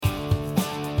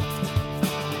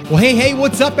Well, hey,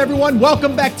 what's up, everyone?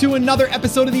 Welcome back to another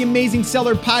episode of the Amazing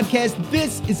Seller Podcast.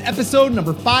 This is episode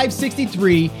number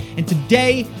 563, and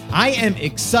today I am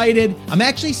excited. I'm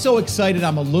actually so excited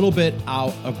I'm a little bit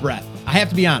out of breath. I have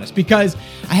to be honest, because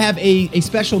I have a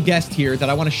special guest here that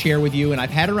I want to share with you, and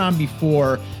I've had her on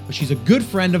before, but she's a good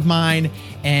friend of mine,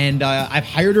 and I've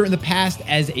hired her in the past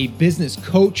as a business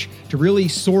coach to really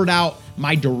sort out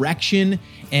my direction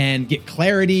and get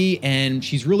clarity, and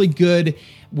she's really good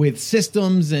with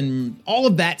systems and all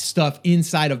of that stuff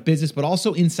inside of business, but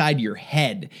also inside your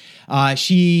head.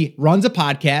 She runs a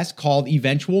podcast called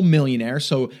Eventual Millionaire.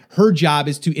 So her job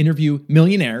is to interview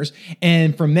millionaires.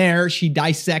 And from there, she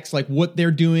dissects like what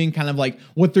they're doing, kind of like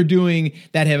what they're doing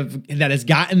that has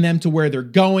gotten them to where they're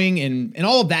going and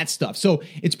all of that stuff. So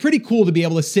it's pretty cool to be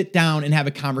able to sit down and have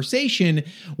a conversation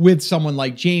with someone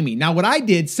like Jamie. Now, what I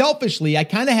did selfishly, I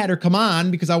kind of had her come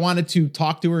on because I wanted to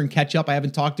talk to her and catch up. I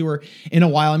haven't talked to her in a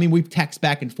while. I mean, we've texted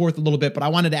back and forth a little bit, but I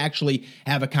wanted to actually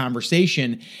have a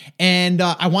conversation. And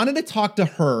I wanted to talk to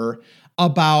her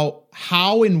about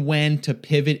how and when to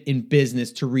pivot in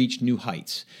business to reach new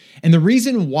heights. And the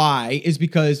reason why is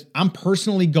because I'm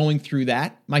personally going through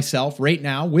that myself right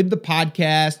now with the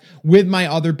podcast, with my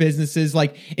other businesses.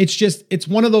 Like it's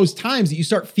one of those times that you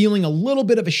start feeling a little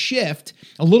bit of a shift,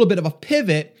 a little bit of a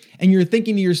pivot, and you're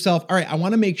thinking to yourself, all right, I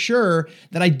want to make sure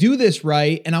that I do this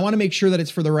right, and I want to make sure that it's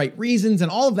for the right reasons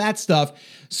and all of that stuff.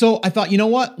 So I thought, you know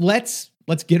what? Let's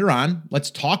get her on.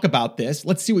 Let's talk about this.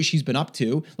 Let's see what she's been up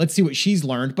to. Let's see what she's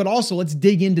learned, but also let's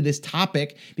dig into this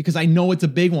topic because I know it's a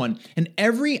big one. And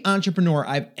every entrepreneur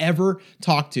I've ever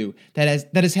talked to that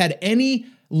has had any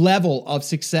level of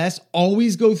success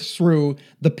always goes through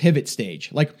the pivot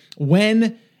stage. Like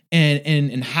when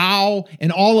and how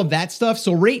and all of that stuff.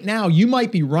 So right now you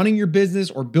might be running your business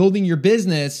or building your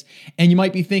business and you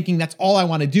might be thinking that's all I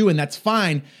want to do and that's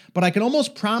fine. But I can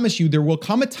almost promise you there will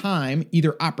come a time,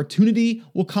 either opportunity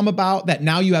will come about that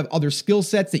now you have other skill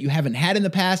sets that you haven't had in the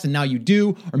past and now you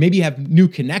do, or maybe you have new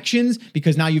connections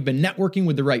because now you've been networking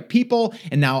with the right people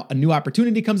and now a new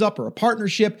opportunity comes up or a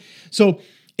partnership. So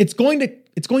it's going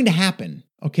to happen.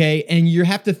 Okay. And you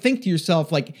have to think to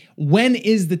yourself, like, when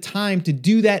is the time to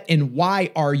do that? And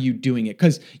why are you doing it?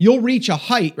 Because you'll reach a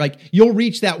height, like you'll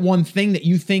reach that one thing that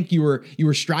you think you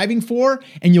were striving for,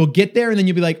 and you'll get there and then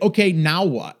you'll be like, okay, now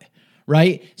what?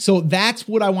 Right. So that's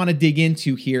what I want to dig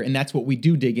into here. And that's what we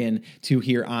do dig into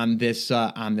here on this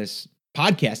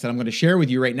podcast that I'm going to share with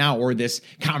you right now, or this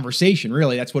conversation.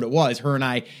 Really, that's what it was. Her and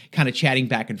I kind of chatting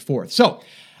back and forth. So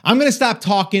I'm going to stop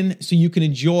talking so you can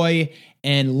enjoy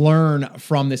and learn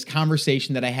from this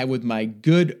conversation that I had with my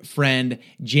good friend,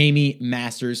 Jamie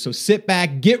Masters. So sit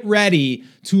back, get ready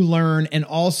to learn, and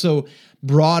also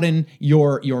broaden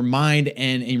your mind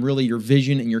and really your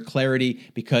vision and your clarity,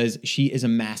 because she is a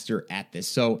master at this.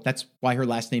 So that's why her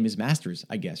last name is Masters,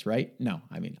 I guess, right? No,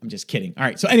 I mean, I'm just kidding. All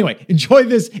right. So anyway, enjoy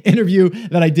this interview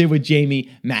that I did with Jamie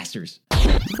Masters.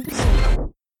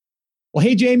 Well,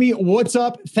 hey, Jamie, what's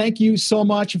up? Thank you so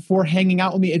much for hanging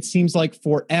out with me. It seems like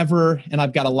forever, and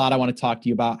I've got a lot I want to talk to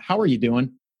you about. How are you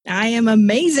doing? I am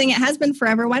amazing. It has been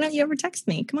forever. Why don't you ever text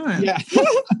me? Come on. Yeah.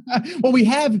 Well, we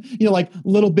have, like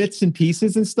little bits and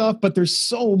pieces and stuff, but there's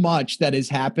so much that has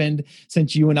happened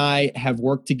since you and I have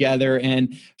worked together.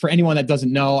 And for anyone that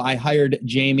doesn't know, I hired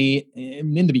Jamie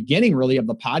in the beginning really of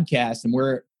the podcast, and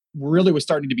we're really was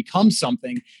starting to become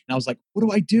something. And I was like, what do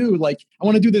I do? Like, I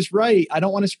want to do this right. I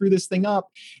don't want to screw this thing up.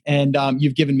 And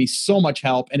you've given me so much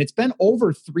help. And it's been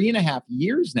over 3.5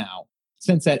 years now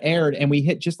since that aired, and we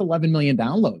hit just 11 million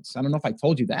downloads. I don't know if I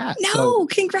told you that. No,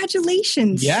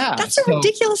 congratulations. Yeah. That's a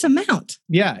ridiculous amount.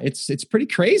 Yeah, it's pretty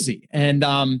crazy. And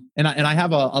I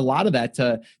have a lot of that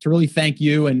to really thank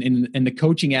you and the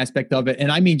coaching aspect of it.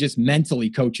 And I mean, just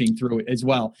mentally coaching through it as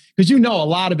well. Because a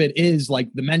lot of it is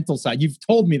like the mental side. You've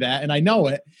told me that and I know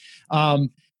it.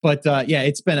 But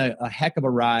it's been a heck of a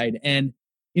ride. And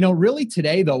really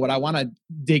today, though, what I want to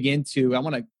dig into, I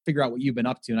want to figure out what you've been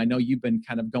up to. And I know you've been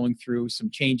kind of going through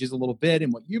some changes a little bit in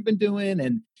what you've been doing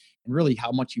and really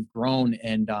how much you've grown.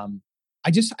 And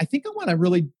I think I want to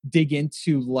really dig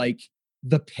into like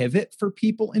the pivot for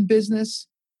people in business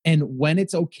and when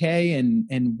it's okay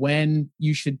and when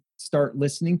you should start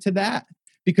listening to that.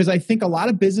 Because I think a lot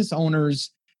of business owners,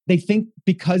 they think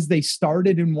because they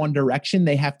started in one direction,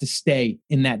 they have to stay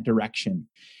in that direction.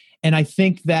 And I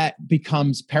think that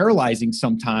becomes paralyzing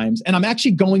sometimes. And I'm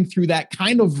actually going through that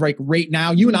kind of like right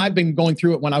now. You and I have been going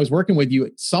through it when I was working with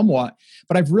you somewhat,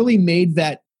 but I've really made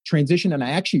that transition. And I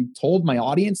actually told my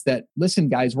audience that, listen,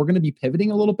 guys, we're going to be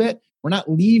pivoting a little bit. We're not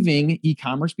leaving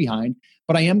e-commerce behind,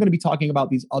 but I am going to be talking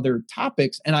about these other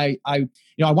topics. And I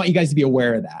want you guys to be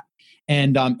aware of that.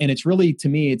 And it's really, to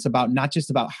me, it's about not just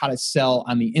about how to sell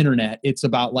on the internet. It's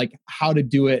about like how to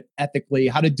do it ethically,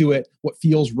 how to do it what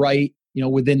feels right,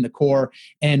 within the core,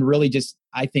 and really just,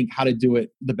 I think, how to do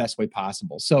it the best way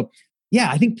possible. So yeah,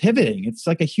 I think pivoting, it's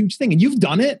like a huge thing, and you've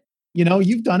done it.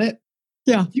 You've done it.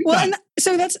 Yeah. Well, and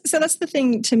so that's the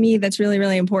thing to me that's really,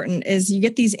 really important is you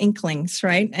get these inklings,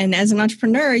 right? And as an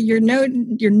entrepreneur, you're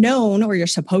known, or you're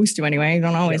supposed to anyway. You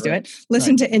don't always do it.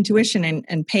 Listen to intuition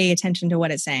and pay attention to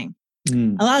what it's saying.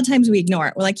 A lot of times we ignore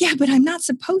it. We're like, yeah, but I'm not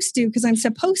supposed to because I'm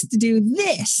supposed to do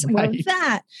this or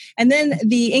that. And then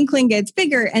the inkling gets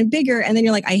bigger and bigger. And then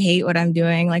you're like, I hate what I'm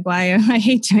doing. Like, why I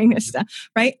hate doing this stuff.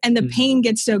 Right. And the pain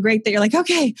gets so great that you're like,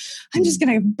 okay, I'm just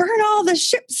going to burn all the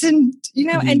ships. And,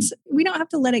 and we don't have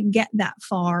to let it get that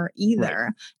far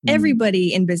either. Right.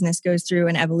 Everybody in business goes through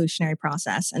an evolutionary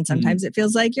process. And sometimes it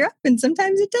feels like you're up and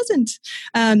sometimes it doesn't.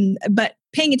 But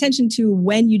paying attention to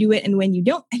when you do it and when you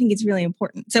don't, I think it's really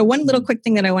important. So one little quick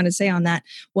thing that I want to say on that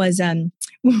was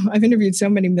I've interviewed so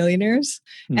many millionaires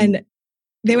and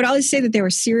they would always say that they were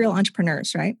serial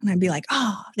entrepreneurs, right? And I'd be like,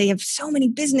 oh, they have so many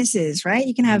businesses, right?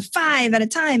 You can have 5 at a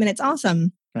time and it's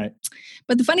awesome. Right.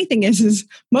 But the funny thing is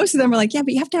most of them are like, yeah,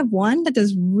 but you have to have one that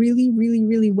does really, really,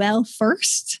 really well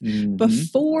first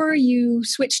before you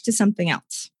switch to something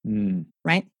else.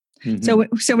 Right. So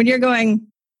when you're going,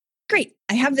 great,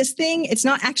 I have this thing, it's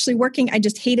not actually working, I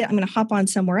just hate it, I'm going to hop on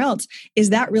somewhere else. Is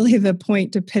that really the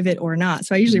point to pivot or not?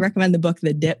 So I usually recommend the book,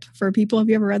 The Dip, for people. Have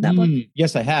you ever read that book?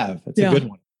 Yes, I have. It's a good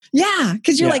one. Yeah,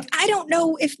 because you're like, I don't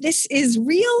know if this is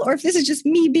real or if this is just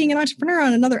me being an entrepreneur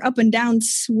on another up and down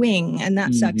swing. And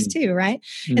that sucks too, right?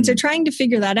 And so trying to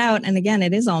figure that out, and again,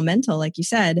 it is all mental, like you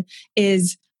said,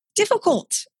 is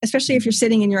difficult, especially if you're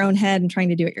sitting in your own head and trying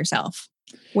to do it yourself.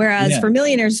 Whereas for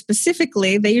millionaires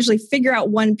specifically, they usually figure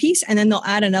out one piece and then they'll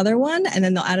add another one and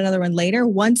then they'll add another one later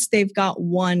once they've got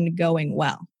one going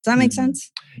well. Does that make sense?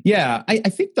 Yeah. I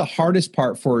think the hardest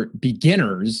part for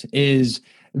beginners is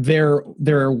they're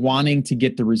wanting to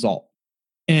get the result.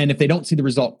 And if they don't see the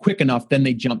result quick enough, then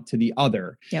they jump to the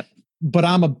other. Yep. But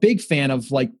I'm a big fan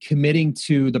of like committing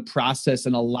to the process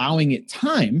and allowing it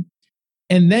time.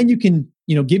 And then you can,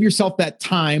 give yourself that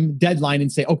time deadline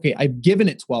and say, okay, I've given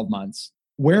it 12 months.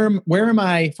 Where am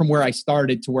I from where I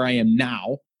started to where I am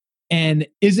now? And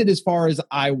is it as far as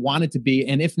I want it to be?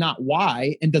 And if not,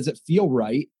 why? And does it feel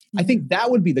right? I think that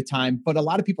would be the time. But a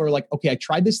lot of people are like, okay, I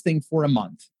tried this thing for a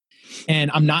month and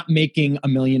I'm not making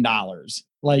 $1 million.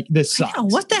 Like, this sucks.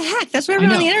 What the heck? That's what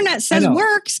everyone on the internet says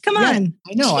works. Come on.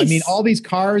 I know. Jeez. I mean, all these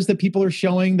cars that people are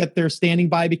showing that they're standing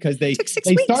by because they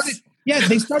started. Yeah,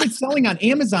 they started selling on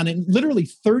Amazon and literally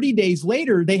 30 days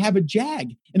later, they have a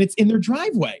Jag and it's in their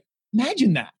driveway.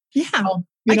 Imagine that. Yeah.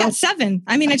 I got 7.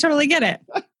 I mean, I totally get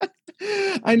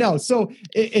it. I know. So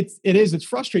it's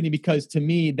frustrating because to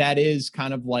me, that is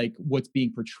kind of like what's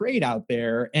being portrayed out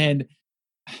there. And,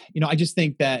 I just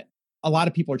think that a lot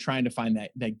of people are trying to find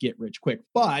that get rich quick,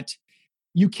 but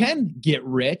you can get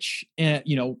rich, in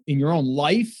your own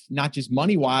life, not just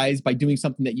money wise by doing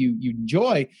something that you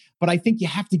enjoy. But I think you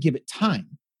have to give it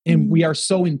time. And we are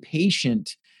so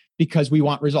impatient because we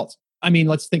want results. I mean,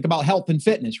 let's think about health and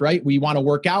fitness, right? We want to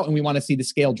work out and we want to see the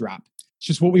scale drop. It's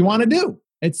just what we want to do.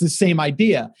 It's the same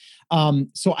idea.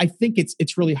 So I think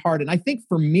it's really hard. And I think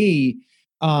for me,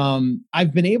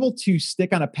 I've been able to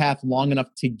stick on a path long enough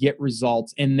to get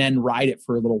results and then ride it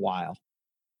for a little while.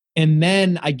 And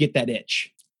then I get that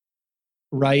itch,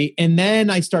 right? And then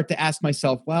I start to ask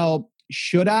myself, well,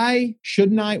 should I,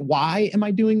 shouldn't I, why am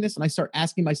I doing this? And I start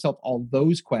asking myself all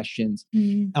those questions.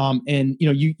 And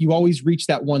you always reach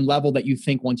that one level that you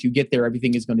think once you get there,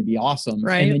 everything is going to be awesome.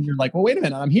 Right. And then you're like, well, wait a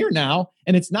minute, I'm here now.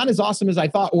 And it's not as awesome as I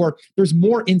thought, or there's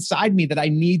more inside me that I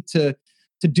need to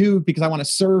do because I want to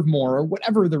serve more or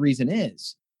whatever the reason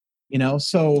is,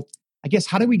 So I guess,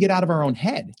 how do we get out of our own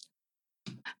head?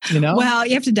 Well,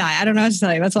 you have to die. I don't know what to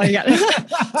tell you. That's all you got.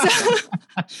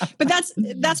 But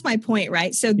that's my point,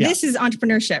 right? So this is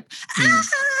entrepreneurship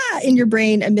in your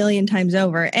brain 1,000,000 times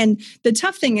over. And the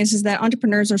tough thing is that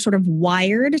entrepreneurs are sort of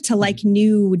wired to like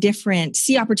new, different,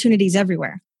 see opportunities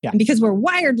everywhere. Yeah. And because we're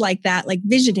wired like that, like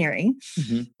visionary,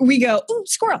 we go, oh,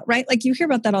 squirrel, right? Like you hear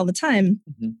about that all the time.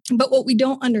 But what we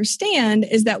don't understand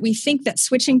is that we think that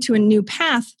switching to a new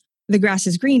path, the grass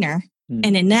is greener.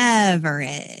 And it never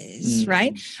is,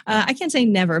 right? I can't say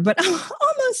never, but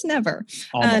almost never.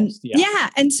 Almost, yeah.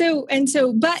 And so,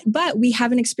 but we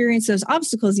haven't experienced those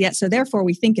obstacles yet. So therefore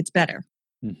we think it's better.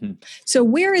 Mm-hmm. So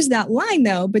where is that line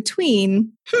though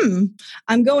between,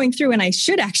 I'm going through and I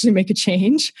should actually make a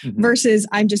change versus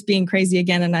I'm just being crazy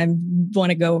again and I want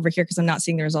to go over here because I'm not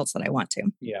seeing the results that I want to.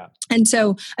 Yeah. And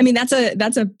so, I mean, that's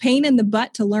a pain in the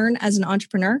butt to learn as an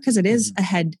entrepreneur because it is a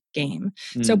head game.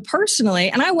 So personally,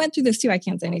 and I went through this too, I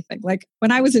can't say anything. Like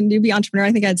when I was a newbie entrepreneur,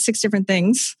 I think I had 6 different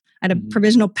things. I had a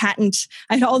provisional patent.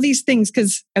 I had all these things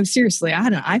because seriously, I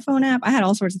had an iPhone app. I had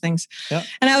all sorts of things. Yep.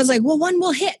 And I was like, well, one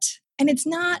will hit. And it's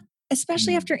not,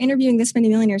 especially after interviewing this many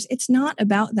millionaires, it's not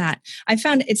about that. I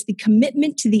found it's the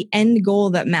commitment to the end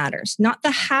goal that matters, not the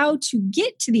how to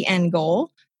get to the end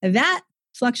goal. That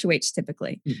fluctuates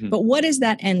typically. But what is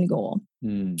that end goal?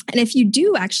 And if you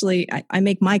do actually, I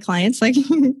make my clients like,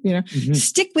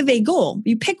 stick with a goal.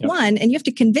 You pick one and you have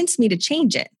to convince me to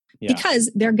change it because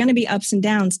there are going to be ups and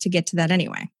downs to get to that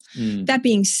anyway. That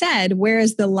being said, where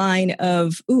is the line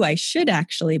of, I should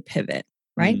actually pivot?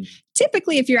 Right?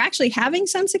 Typically, if you're actually having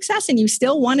some success and you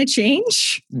still want to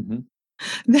change,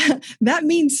 that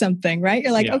means something, right?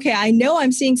 You're like, okay, I know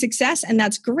I'm seeing success and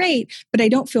that's great, but I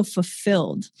don't feel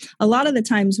fulfilled. A lot of the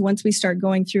times, once we start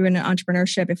going through in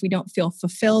entrepreneurship, if we don't feel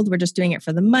fulfilled, we're just doing it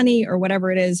for the money or whatever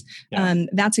it is.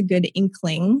 That's a good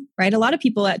inkling, right? A lot of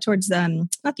people towards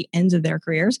not the ends of their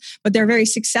careers, but they're very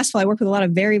successful. I work with a lot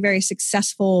of very, very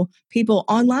successful people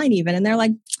online even, and they're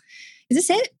like, is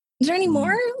this it? Is there any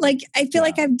more? Like, I feel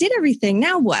like I've did everything.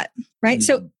 Now what? Right.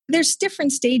 So there's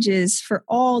different stages for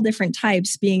all different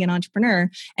types being an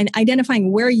entrepreneur, and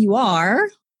identifying where you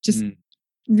are just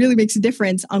really makes a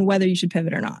difference on whether you should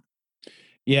pivot or not.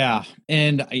 Yeah.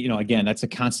 And, again, that's a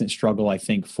constant struggle, I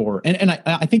think, and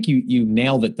I think you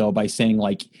nailed it though, by saying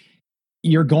like,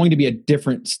 you're going to be at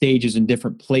different stages and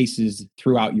different places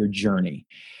throughout your journey.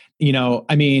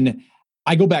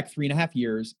 I go back 3.5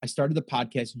 years. I started the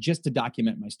podcast just to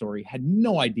document my story. Had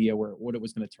no idea what it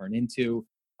was going to turn into.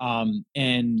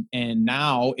 And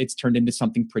now it's turned into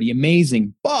something pretty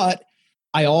amazing. But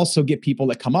I also get people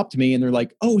that come up to me and they're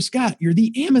like, "Oh, Scott, you're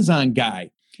the Amazon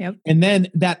guy." Yep. And then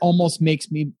that almost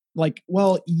makes me like,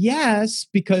 well, yes,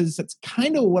 because that's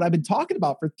kind of what I've been talking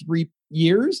about for 3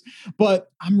 years,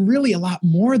 but I'm really a lot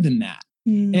more than that.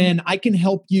 And I can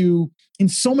help you in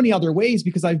so many other ways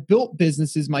because I've built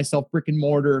businesses myself, brick and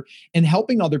mortar, and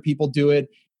helping other people do it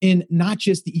in not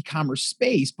just the e-commerce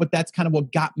space, but that's kind of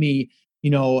what got me,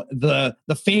 the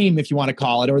fame, if you want to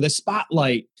call it, or the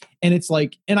spotlight. And it's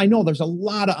like, and I know there's a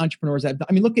lot of entrepreneurs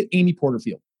look at Amy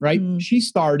Porterfield, right? She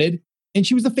started and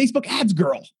she was the Facebook ads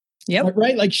girl. Yep.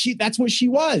 Right. Like that's what she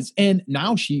was. And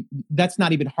now that's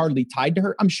not even hardly tied to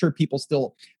her. I'm sure people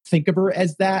still think of her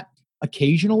as that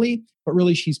occasionally, but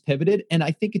really she's pivoted. And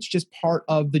I think it's just part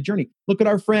of the journey. Look at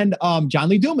our friend, John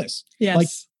Lee Dumas. Yes. Like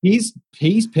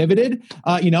he's pivoted,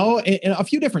 in a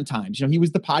few different times. He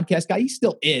was the podcast guy. He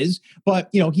still is, but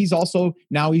he's also,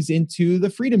 now he's into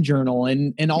the Freedom Journal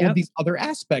and all of these other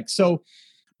aspects. So,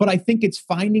 but I think it's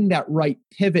finding that right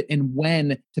pivot and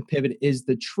when to pivot is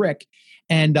the trick.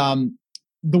 And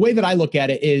the way that I look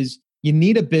at it is you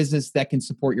need a business that can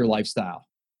support your lifestyle.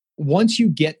 Once you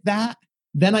get that,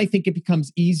 then I think it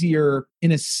becomes easier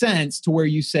in a sense to where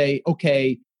you say,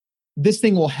 okay, this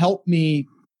thing will help me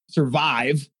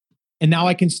survive. And now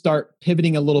I can start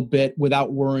pivoting a little bit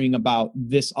without worrying about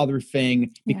this other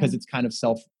thing because it's kind of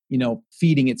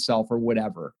feeding itself or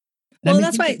whatever. Well,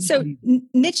 that's why. So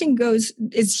niching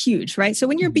is huge, right? So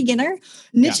when you're a beginner,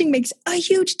 niching makes a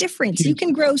huge difference. Huge. You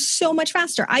can grow so much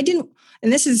faster.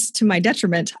 And this is to my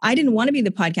detriment, I didn't want to be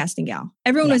the podcasting gal.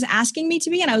 Everyone was asking me to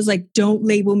be, and I was like, don't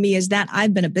label me as that.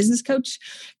 I've been a business coach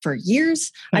for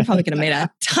years. I probably could have made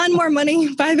a ton more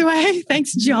money, by the way.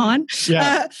 Thanks, John.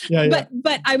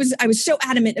 But I was so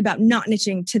adamant about not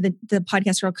niching to the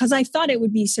podcast girl because I thought it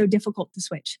would be so difficult to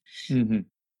switch.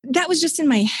 That was just in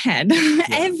my head.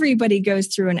 Everybody goes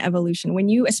through an evolution.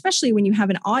 Especially when you have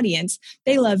an audience,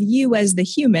 they love you as the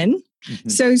human.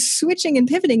 So switching and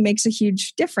pivoting makes a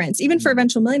huge difference. Even for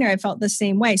Eventual Millionaire, I felt the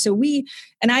same way. So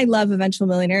and I love Eventual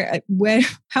Millionaire.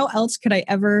 How else could I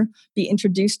ever be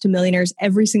introduced to millionaires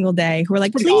every single day who are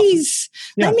like, please,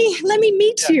 awesome. let me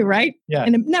meet you, right? Yeah.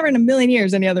 And never in a million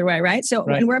years any other way, right? So,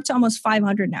 and we're up to almost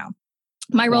 500 now.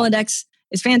 My Rolodex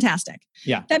is fantastic.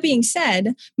 Yeah. That being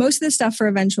said, most of the stuff for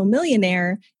Eventual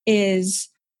Millionaire is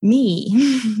me.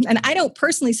 And I don't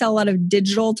personally sell a lot of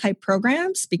digital type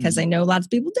programs because I know lots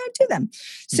of people don't do them.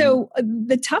 So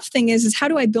the tough thing is how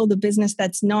do I build a business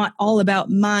that's not all about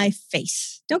my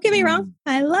face? Don't get me wrong.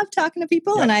 I love talking to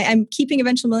people and I'm keeping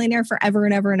Eventual Millionaire forever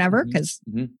and ever and ever because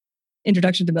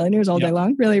Introduction to Millionaires all day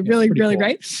long. Really, really, really cool.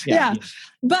 Great. Yeah.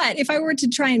 But if I were to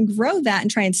try and grow that and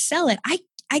try and sell it,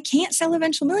 I can't sell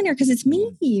Eventual Millionaire because it's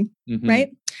me, Mm-hmm. right?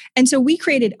 And so we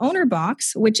created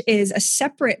Ownerbox, which is a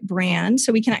separate brand.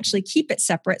 So we can actually keep it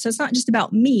separate. So it's not just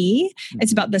about me,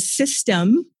 it's about the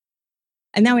system.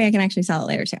 And that way I can actually sell it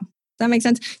later too. Does that make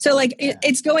sense? So like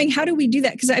it's going, how do we do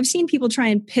that? Because I've seen people try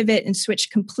and pivot and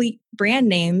switch complete brand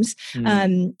names.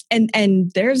 And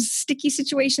there's sticky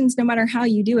situations no matter how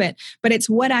you do it, but it's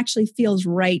what actually feels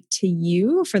right to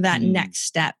you for that next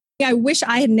step. I wish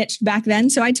I had niched back then.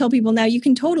 So I tell people now you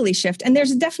can totally shift. And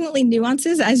there's definitely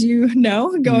nuances, as you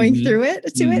know, going through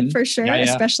it for sure,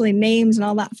 especially names and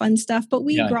all that fun stuff. But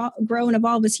we grow and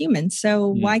evolve as humans. So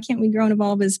why can't we grow and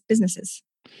evolve as businesses?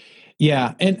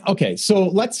 Yeah. And okay, so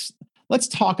let's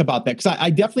talk about that, because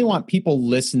I definitely want people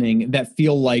listening that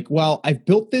feel like, well, I've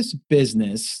built this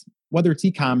business, whether it's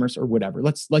e-commerce or whatever.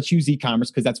 Let's use e-commerce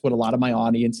because that's what a lot of my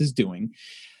audience is doing.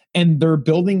 And they're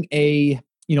building an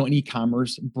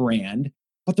e-commerce brand,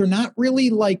 but they're not really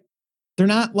they're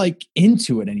not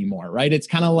into it anymore, right? It's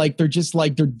kind of like they're just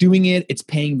they're doing it, it's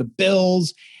paying the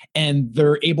bills, and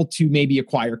they're able to maybe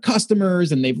acquire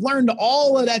customers, and they've learned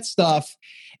all of that stuff.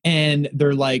 And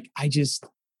they're like,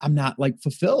 I'm not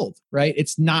fulfilled, right?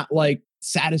 It's not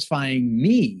satisfying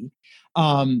me.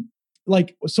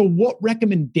 So what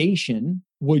recommendation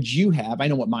would you have? I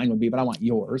know what mine would be, but I want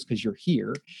yours because you're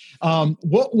here.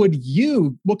 What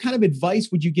kind of advice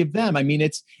would you give them? I mean,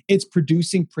 it's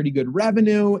producing pretty good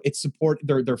revenue. It's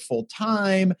they're full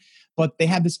time, but they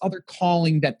have this other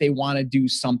calling that they want to do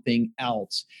something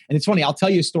else. And it's funny, I'll tell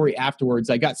you a story afterwards.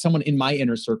 I got someone in my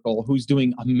inner circle who's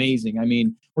doing amazing. I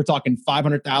mean, we're talking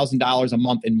 $500,000 a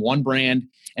month in one brand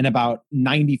and about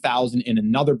 $90,000 in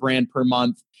another brand per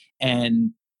month.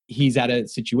 And he's at a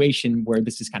situation where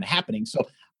this is kind of happening. So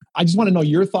I just want to know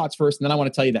your thoughts first, and then I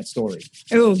want to tell you that story.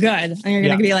 Oh, good. And you're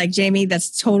going to be like, Jamie,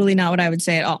 that's totally not what I would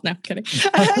say at all. No, kidding.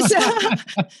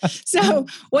 So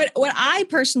what I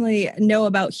personally know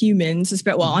about humans,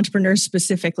 entrepreneurs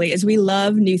specifically, is we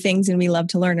love new things and we love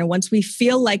to learn. And once we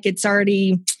feel like it's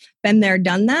already been there,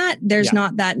 done that, there's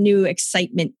not that new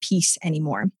excitement piece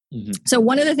anymore. So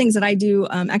one of the things that I do,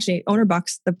 actually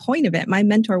Ownerbox, the point of it, my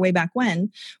mentor way back when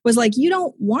was you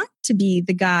don't want to be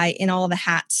the guy in all the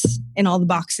hats, in all the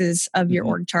boxes of your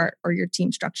org chart or your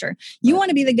team structure. You want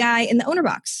to be the guy in the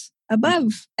Ownerbox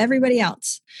above everybody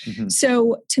else.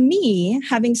 So to me,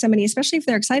 having somebody, especially if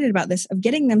they're excited about this, of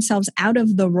getting themselves out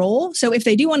of the role. So if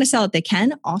they do want to sell it, they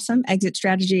can. Awesome. Exit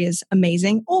strategy is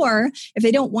amazing. Or if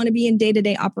they don't want to be in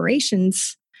day-to-day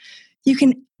operations, you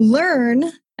can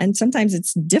learn. And sometimes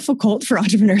it's difficult for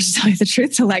entrepreneurs, to tell you the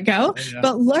truth, to let go,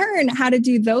 but learn how to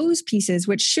do those pieces,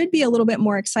 which should be a little bit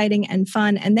more exciting and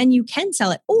fun. And then you can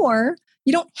sell it, or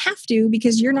you don't have to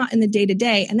because you're not in the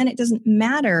day-to-day. And then it doesn't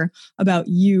matter about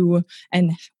you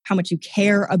and how much you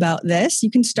care about this.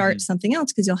 You can start something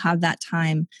else because you'll have that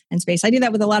time and space. I do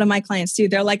that with a lot of my clients too.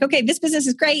 They're like, okay, this business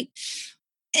is great.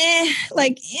 I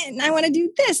want to do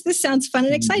this. This sounds fun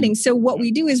and exciting. So what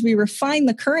we do is we refine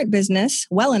the current business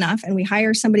well enough, and we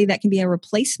hire somebody that can be a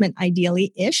replacement,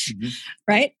 ideally-ish,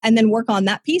 right? And then work on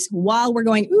that piece while we're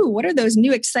going, ooh, what are those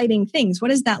new exciting things? What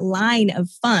is that line of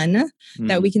fun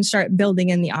that we can start building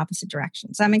in the opposite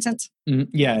direction? Does that make sense?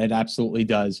 Yeah, it absolutely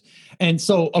does. And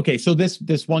so, okay, so this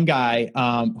one guy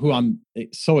who I'm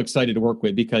so excited to work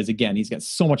with, because again, he's got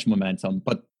so much momentum,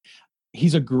 but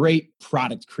he's a great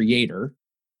product creator,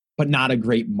 but not a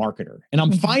great marketer. And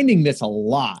I'm finding this a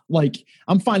lot.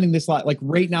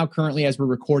 Right now, currently, as we're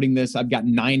recording this, I've got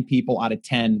 9 people out of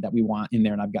 10 that we want in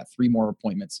there. And I've got 3 more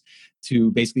appointments to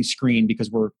basically screen,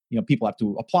 because people have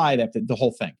to apply, the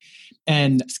whole thing.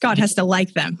 And Scott has to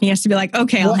like them. He has to be like,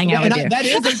 okay, I'll hang out with you. That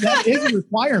is a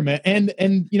requirement. And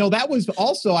that was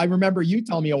also, I remember you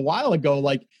telling me a while ago,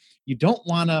 you don't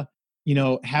want to,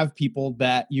 have people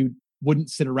that you wouldn't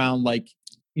sit around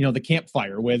the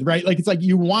campfire with, right? It's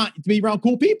you want to be around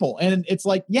cool people. And it's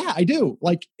yeah, I do.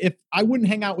 If I wouldn't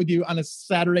hang out with you on a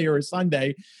Saturday or a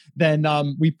Sunday, then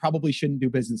we probably shouldn't do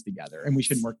business together and we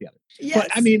shouldn't work together. Yes.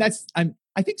 But I mean,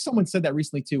 I think someone said that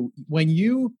recently too. When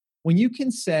you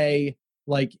can say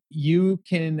you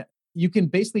can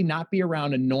basically not be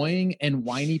around annoying and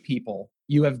whiny people,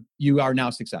 you are now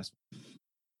successful.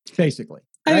 Basically.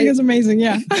 I think it's amazing.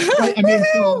 Yeah. Right? I mean,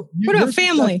 so what about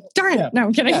family? Darn it. No,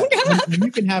 I'm kidding. When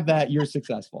you can have that, you're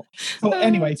successful. So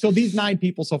anyway, so these 9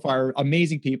 people so far are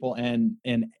amazing people, and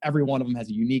every one of them has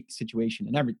a unique situation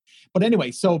and everything. But anyway,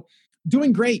 so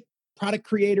doing great. Product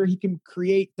creator, he can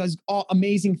create, does all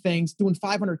amazing things, doing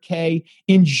 $500K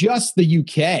in just the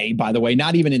UK, by the way,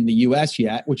 not even in the US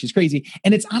yet, which is crazy.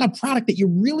 And it's on a product that you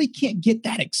really can't get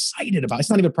that excited about. It's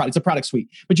not even a product, it's a product suite,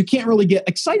 but you can't really get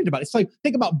excited about it. It's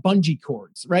think about bungee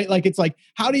cords, right?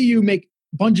 How do you make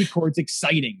bungee cords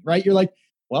exciting, right? You're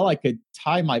Well, I could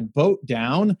tie my boat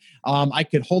down. I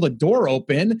could hold a door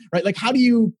open, right? Like, how do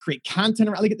you create content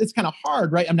around? Like, it's kind of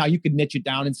hard, right? And now you could niche it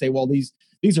down and say, well, these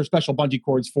are special bungee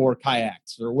cords for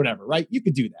kayaks or whatever, right? You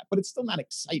could do that, but it's still not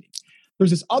exciting. There's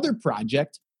this other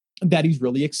project that he's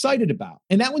really excited about.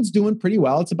 And that one's doing pretty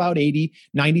well. It's about 80,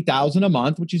 90,000 a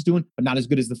month, which is doing, but not as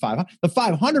good as the 500. The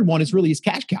 500 one is really his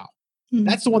cash cow. Mm-hmm.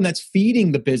 That's the one that's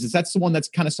feeding the business. That's the one that's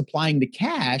kind of supplying the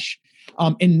cash.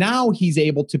 And now he's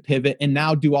able to pivot and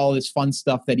now do all this fun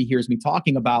stuff that he hears me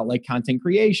talking about, like content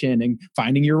creation and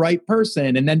finding your right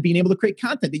person, and then being able to create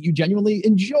content that you genuinely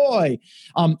enjoy.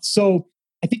 So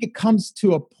I think it comes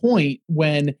to a point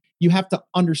when you have to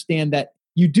understand that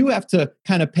you do have to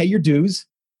kind of pay your dues.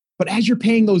 But as you're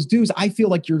paying those dues, I feel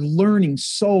like you're learning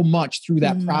so much through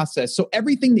that process. So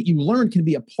everything that you learn can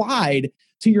be applied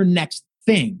to your next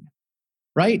thing.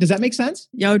 Right? Does that make sense?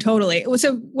 Yo, totally.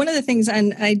 So one of the things,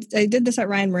 and I did this at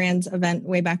Ryan Moran's event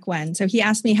way back when. So he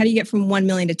asked me, how do you get from 1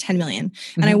 million to 10 million?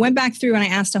 And I went back through and I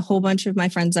asked a whole bunch of my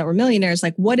friends that were millionaires,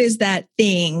 like, what is that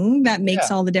thing that makes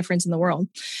all the difference in the world?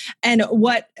 And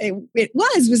what it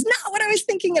was not what I was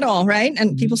thinking at all. Right?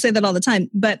 And people say that all the time,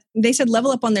 but they said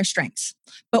level up on their strengths.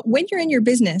 But when you're in your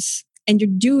business, and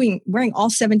you're wearing all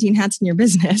 17 hats in your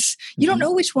business, you don't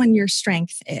know which one your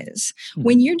strength is.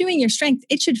 When you're doing your strength,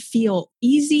 it should feel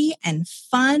easy and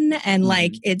fun and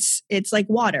like it's like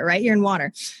water, right? You're in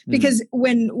water. Because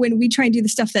when we try and do the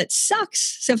stuff that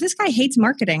sucks, so if this guy hates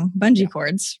marketing, bungee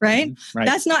cords, right?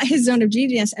 That's not his zone of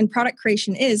genius. And product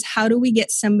creation is, how do we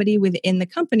get somebody within the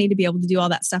company to be able to do all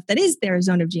that stuff that is their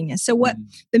zone of genius? So what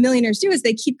the millionaires do is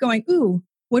they keep going, ooh,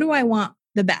 what do I want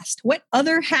the best? What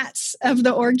other hats of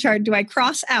the org chart do I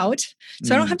cross out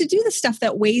so I don't have to do the stuff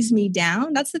that weighs me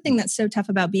down? That's the thing that's so tough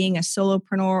about being a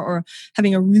solopreneur or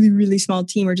having a really, really small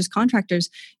team or just contractors.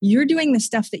 You're doing the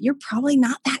stuff that you're probably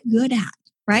not that good at,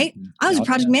 right? I was a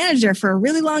project manager for a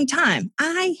really long time.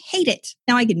 I hate it.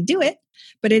 Now I can do it,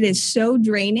 but it is so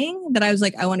draining that I was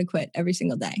like, I want to quit every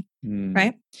single day.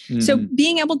 Right? So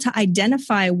being able to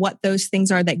identify what those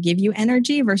things are that give you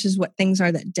energy versus what things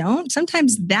are that don't,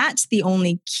 sometimes that's the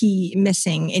only key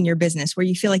missing in your business, where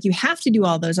you feel like you have to do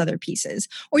all those other pieces,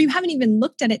 or you haven't even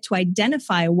looked at it to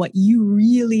identify what you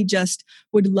really just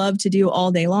would love to do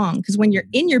all day long. Because when you're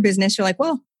in your business, you're like,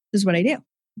 well, this is what I do.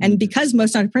 And because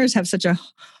most entrepreneurs have such a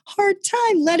hard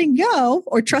time letting go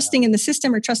or trusting in the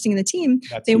system or trusting in the team,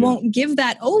 they won't give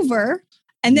that over.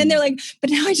 And then they're like, but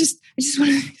now I just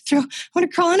want to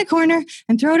crawl in a corner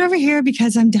and throw it over here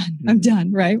because I'm done. I'm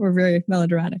done. Right? We're very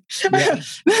melodramatic. Yeah.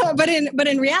 but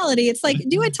in reality, it's like,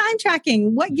 do a time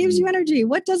tracking. What gives you energy?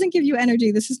 What doesn't give you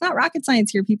energy? This is not rocket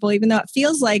science here, people, even though it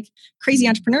feels like crazy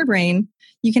entrepreneur brain.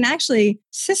 You can actually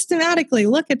systematically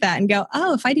look at that and go,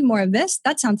 oh, if I do more of this,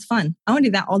 that sounds fun. I want to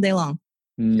do that all day long.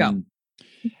 Go.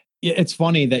 It's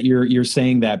funny that you're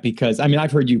saying that, because I mean,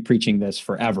 I've heard you preaching this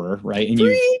forever, right? And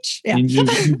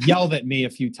you yelled at me a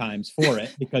few times for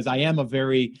it, because I am a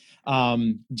very,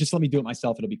 just let me do it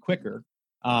myself. It'll be quicker.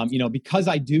 Because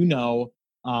I do know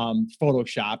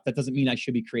Photoshop, that doesn't mean I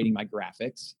should be creating my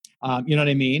graphics. You know what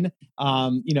I mean?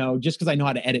 Just because I know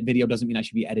how to edit video doesn't mean I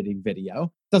should be editing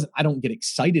video. I don't get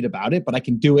excited about it, but I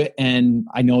can do it and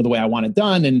I know the way I want it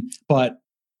done. But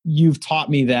you've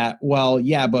taught me that, well,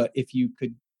 yeah, but if you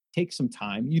could take some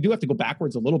time, you do have to go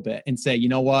backwards a little bit and say, you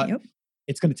know what? Yep.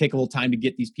 It's going to take a little time to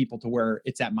get these people to where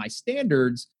it's at my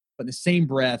standards, but in the same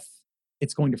breath,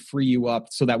 it's going to free you up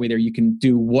so that way there you can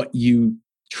do what you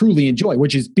truly enjoy,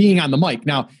 which is being on the mic.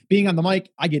 Now, being on the mic,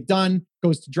 I get done,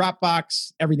 goes to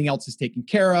Dropbox, everything else is taken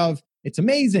care of. It's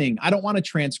amazing. I don't want to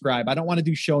transcribe. I don't want to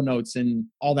do show notes and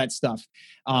all that stuff.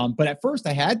 But at first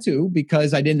I had to,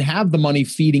 because I didn't have the money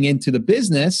feeding into the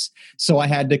business. So I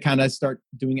had to kind of start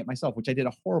doing it myself, which I did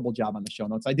a horrible job on the show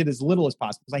notes. I did as little as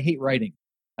possible because I hate writing.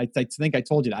 I think I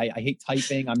told you that. I hate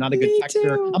typing. I'm not a good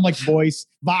texter. Too. I'm like voice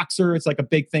voxer. It's like a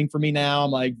big thing for me now.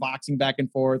 I'm like voxing back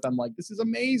and forth. I'm like, this is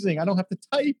amazing. I don't have to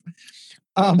type.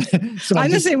 So I'm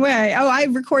the same way. I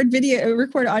record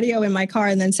audio in my car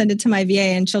and then send it to my VA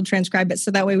and she'll transcribe it.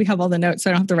 So that way we have all the notes. So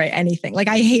I don't have to write anything. Like,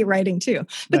 I hate writing too,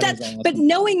 but awesome. But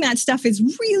knowing that stuff is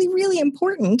really, really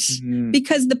important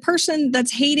because the person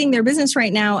that's hating their business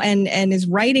right now and is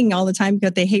writing all the time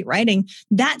because they hate writing,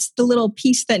 that's the little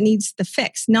piece that needs the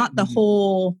fix, not the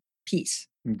whole piece.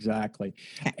 Exactly.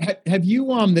 Okay. Have you,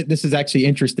 this is actually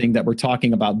interesting that we're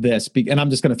talking about this, and I'm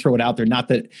just going to throw it out there. Not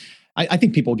that I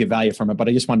think people will get value from it, but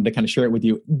I just wanted to kind of share it with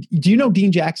you. Do you know Dean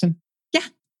Jackson? Yeah.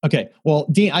 Okay. Well,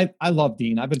 Dean, I love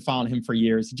Dean. I've been following him for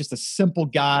years. He's just a simple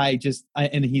guy,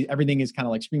 and everything is kind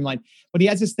of like streamlined, but he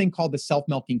has this thing called the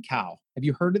self-milking cow. Have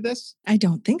you heard of this? I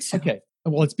don't think so. Okay.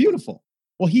 Well, it's beautiful.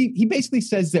 Well, he basically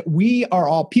says that we are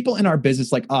all people in our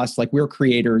business like us, like we're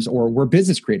creators or we're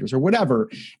business creators or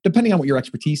whatever, depending on what your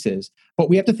expertise is. But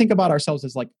we have to think about ourselves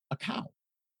as like a cow.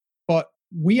 But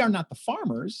we are not the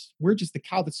farmers. We're just the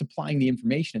cow that's supplying the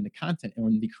information and the content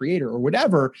and the creator or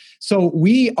whatever. So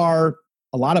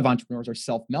a lot of entrepreneurs are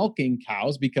self-milking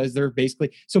cows because they're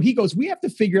basically, so he goes, we have to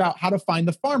figure out how to find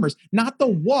the farmers, not the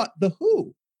what, the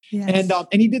who. Yes.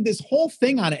 And he did this whole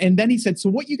thing on it. And then he said, so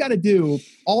what you got to do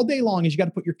all day long is you got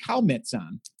to put your cow mitts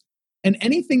on. And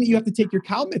anything that you have to take your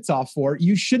cow mitts off for,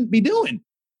 you shouldn't be doing.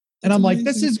 And I'm like,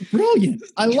 this is brilliant.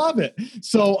 I love it.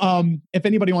 So if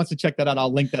anybody wants to check that out,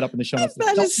 I'll link that up in the show notes.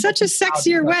 That is such a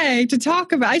sexier way to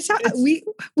talk about. We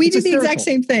do the exact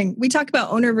same thing. We talk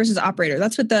about owner versus operator.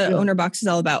 That's what the owner box is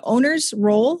all about. Owner's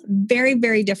role, very,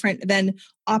 very different than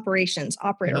operations,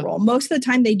 operator role. Most of the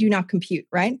time they do not compute,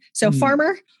 right? So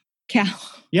farmer, cow.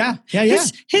 Yeah.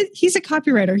 He's a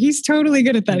copywriter. He's totally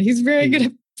good at that. He's very good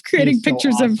at creating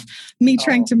pictures of me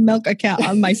trying to milk a cow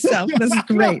on myself. This is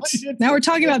great. Now we're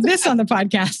talking about this on the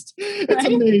podcast. It's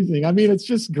amazing. I mean, it's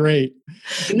just great.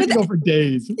 You can go for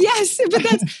days. Yes, but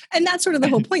that's sort of the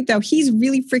whole point, though. He's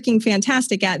really freaking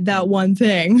fantastic at that one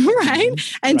thing, right?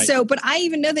 And so, but I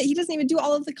even know that he doesn't even do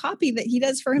all of the copy that he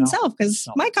does for himself because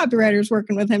my copywriter is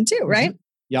working with him too, right?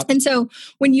 Yep. And so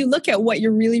when you look at what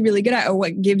you're really, really good at or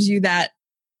what gives you that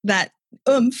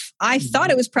oomph, I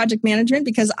thought it was project management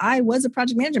because I was a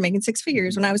project manager making 6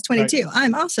 figures when I was 22. Right.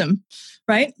 I'm awesome,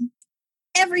 right?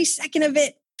 Every second of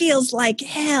it feels like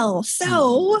hell.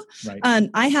 So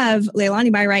I have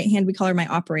Leilani, my right hand, we call her my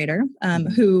operator,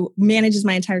 who manages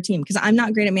my entire team because I'm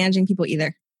not great at managing people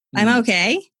either. I'm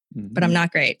okay, but I'm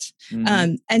not great.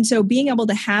 And so being able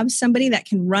to have somebody that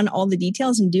can run all the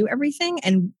details and do everything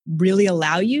and really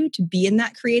allow you to be in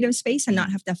that creative space and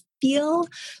not have to feel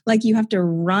like you have to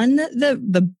run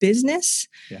the business,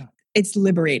 it's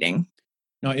liberating.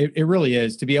 No, it really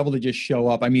is to be able to just show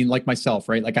up. I mean, like myself,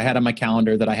 right? Like I had on my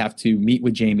calendar that I have to meet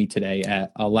with Jamie today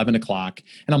at 11 o'clock.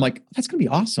 And I'm like, that's going to be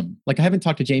awesome. Like I haven't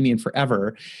talked to Jamie in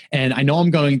forever. And I know I'm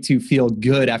going to feel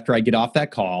good after I get off that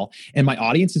call and my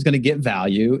audience is going to get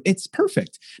value. It's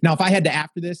perfect. Now, if I had to,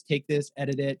 after this, take this,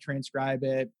 edit it, transcribe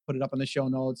it, put it up on the show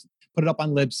notes, put it up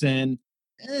on Libsyn,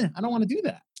 I don't want to do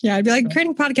that. Yeah, I'd be like,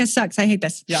 creating podcast sucks. I hate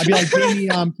this. Yeah, I'd be like, Jamie,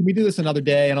 can we do this another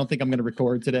day? I don't think I'm going to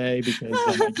record today because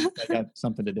I got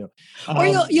something to do. Or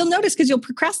you'll notice because you'll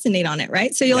procrastinate on it,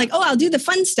 right? So you're like, oh, I'll do the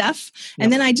fun stuff.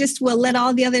 And then I just will let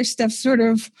all the other stuff sort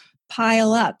of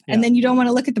pile up. And then you don't want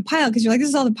to look at the pile because you're like, this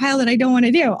is all the pile that I don't want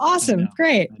to do. Awesome.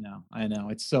 Great. I know.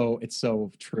 It's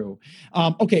so true.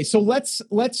 Okay. So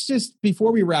let's just,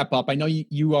 before we wrap up, I know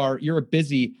you're a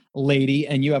busy lady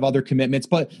and you have other commitments,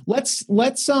 but let's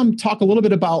talk a little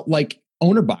bit about like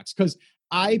OwnerBox. Cause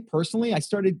I personally, I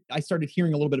started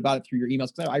hearing a little bit about it through your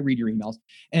emails because I read your emails,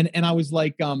 and I was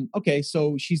like, okay,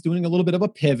 so she's doing a little bit of a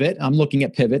pivot. I'm looking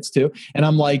at pivots too, and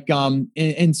I'm like,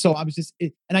 and so I was just,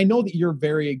 and I know that you're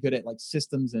very good at like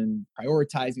systems and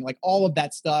prioritizing, like all of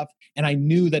that stuff, and I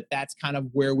knew that that's kind of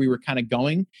where we were kind of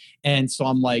going, and so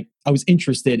I'm like, I was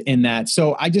interested in that.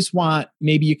 So I just want,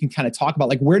 maybe you can kind of talk about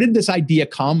like, where did this idea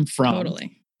come from?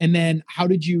 Totally. And then how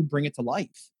did you bring it to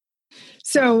life?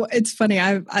 So it's funny.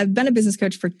 I've been a business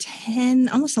coach for 10,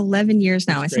 almost 11 years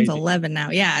now. It seems 11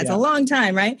 now. Yeah, it's a long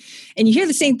time, right? And you hear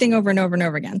the same thing over and over and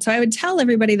over again. So I would tell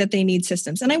everybody that they need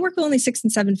systems. And I work with only 6 and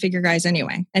 7 figure guys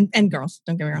anyway, and girls,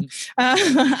 don't get me wrong.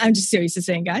 I'm just so used to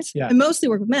saying guys. I mostly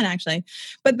work with men actually.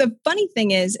 But the funny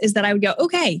thing is that I would go,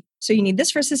 okay, so you need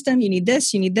this for a system, you need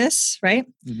this, right?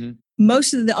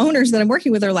 Most of the owners that I'm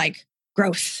working with are like,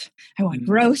 growth. I want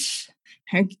growth.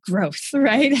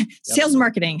 Right? Sales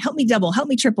marketing, help me double, help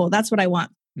me triple. That's what I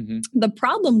want. The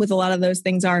problem with a lot of those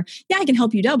things are, I can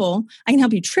help you double, I can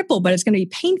help you triple, but it's going to be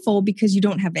painful because you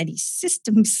don't have any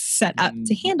systems set up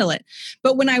to handle it.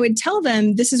 But when I would tell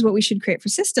them, this is what we should create for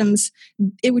systems,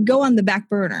 it would go on the back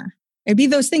burner. It'd be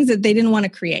those things that they didn't want to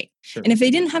create. Sure. And if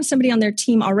they didn't have somebody on their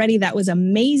team already that was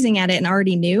amazing at it and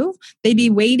already knew, they'd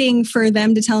be waiting for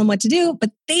them to tell them what to do,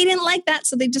 but they didn't like that.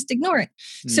 So they just ignore it.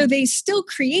 So they still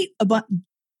create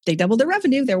they double their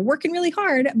revenue. They're working really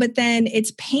hard, but then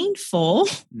it's painful.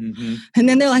 And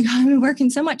then they're like, I've been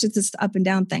working so much. It's this up and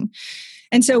down thing.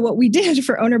 And so what we did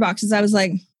for OwnerBox is I was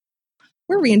like,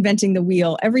 we're reinventing the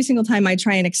wheel. Every single time I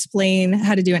try and explain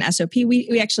how to do an SOP,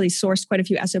 we actually sourced quite a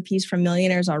few SOPs from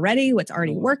millionaires already, what's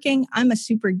already working. I'm a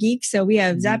super geek. So we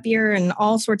have Zapier and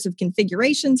all sorts of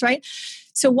configurations, right?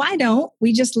 So why don't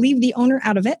we just leave the owner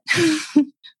out of it?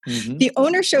 The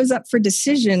owner shows up for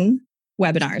decision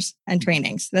webinars and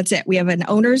trainings. That's it. We have an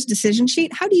owner's decision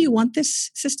sheet. How do you want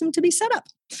this system to be set up?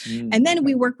 And then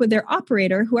we work with their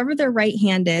operator, whoever their right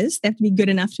hand is. They have to be good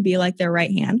enough to be like their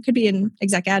right hand. Could be an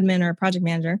exec admin or a project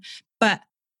manager. But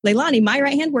Leilani, my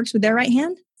right hand, works with their right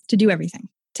hand to do everything,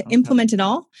 to implement it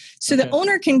all. So the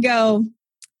owner can go,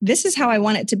 this is how I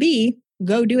want it to be.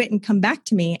 Go do it and come back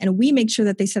to me. And we make sure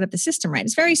that they set up the system right.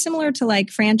 It's very similar to like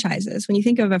franchises. When you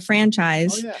think of a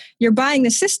franchise, you're buying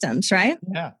the systems, right?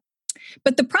 Yeah.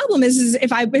 But the problem is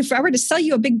if I were to sell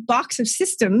you a big box of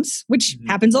systems, which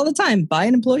happens all the time, buy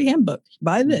an employee handbook,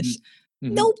 buy this.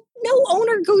 No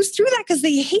owner goes through that because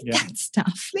they hate that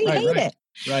stuff. They hate it.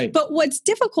 Right. But what's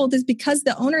difficult is because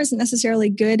the owner isn't necessarily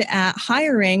good at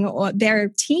hiring, or their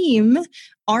team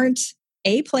aren't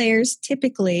A players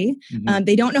typically.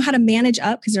 They don't know how to manage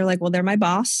up because they're like, well, they're my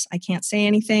boss. I can't say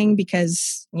anything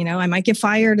because, I might get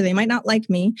fired or they might not like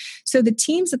me. So the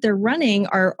teams that they're running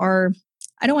are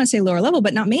I don't want to say lower level,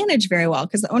 but not managed very well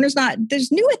because the owner's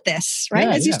there's new at this, right?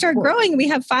 As you start growing, we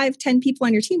have 5-10 people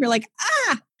on your team. You're like,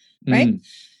 right?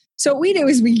 So what we do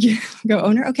is we go,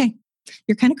 owner, okay,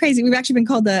 you're kind of crazy. We've actually been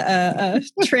called a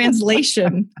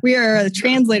translation. We are a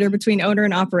translator between owner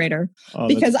and operator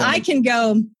because I can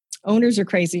go, owners are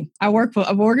crazy. I've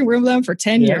working with them for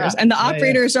 10 years. And the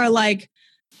operators are like,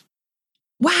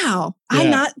 wow, I'm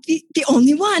not the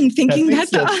only one thinking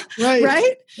that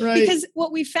right? Because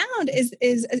what we found is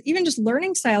even just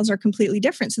learning styles are completely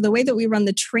different. So the way that we run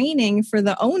the training for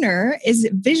the owner is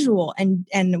visual and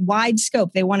wide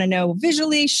scope. They want to know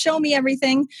visually, show me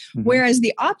everything. Whereas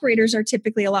the operators are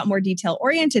typically a lot more detail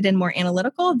oriented and more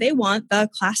analytical. They want the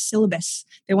class syllabus.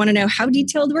 They want to know how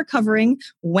detailed we're covering,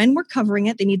 when we're covering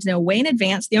it. They need to know way in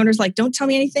advance. The owner's like, don't tell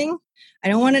me anything. I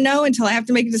don't want to know until I have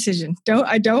to make a decision.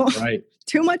 Right.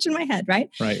 Too much in my head, right?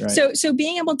 Right. So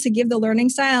being able to give the learning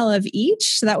style of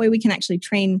each, so that way we can actually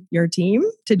train your team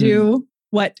to do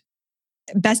what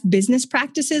best business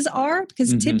practices are.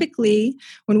 Because typically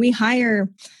when we hire,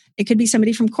 it could be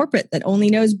somebody from corporate that only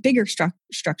knows bigger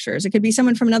structures. It could be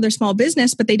someone from another small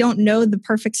business, but they don't know the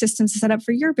perfect systems to set up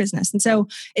for your business. And so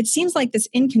it seems like this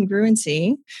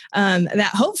incongruency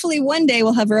that hopefully one day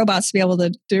we'll have robots to be able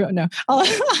to do all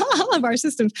of our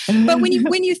systems. But when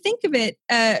you think of it,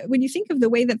 when you think of the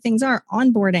way that things are,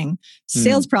 onboarding,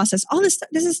 sales process, all this stuff,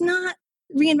 this is not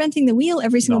reinventing the wheel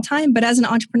every single time. But as an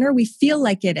entrepreneur, we feel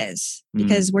like it is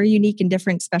because we're unique and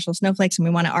different, special snowflakes, and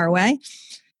we want it our way.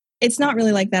 It's not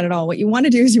really like that at all. What you want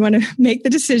to do is you want to make the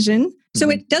decision.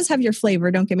 So it does have your flavor,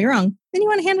 don't get me wrong. Then you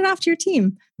want to hand it off to your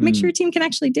team. Make sure your team can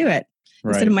actually do it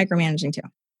instead of micromanaging too.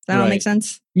 Does that all make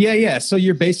sense? Yeah. So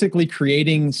you're basically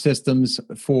creating systems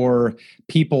for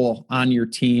people on your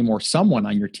team or someone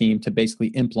on your team to basically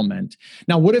implement.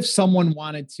 Now, what if someone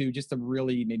wanted to, just a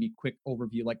really maybe quick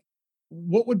overview, like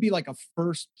what would be like a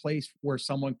first place where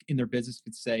someone in their business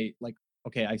could say like,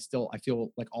 okay, I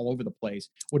feel like all over the place.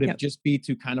 Would it just be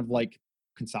to kind of like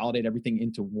consolidate everything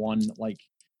into one like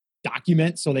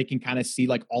document so they can kind of see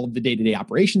like all of the day-to-day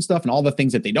operation stuff and all the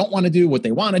things that they don't want to do, what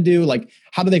they want to do? Like,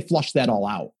 how do they flush that all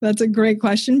out? That's a great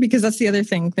question because that's the other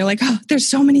thing. They're like, oh, there's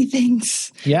so many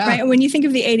things. Yeah. Right. And when you think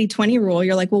of the 80-20 rule,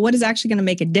 you're like, well, what is actually going to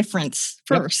make a difference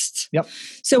first? Yep.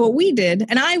 So what we did,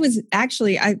 and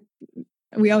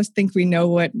we always think we know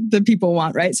what the people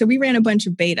want, right? So we ran a bunch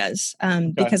of betas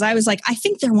because I was like, I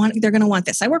think they're going to want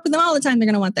this. I work with them all the time. They're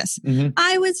going to want this.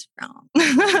 I was wrong,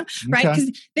 right?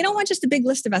 Because they don't want just a big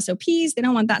list of SOPs. They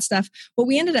don't want that stuff. What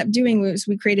we ended up doing was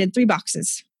we created 3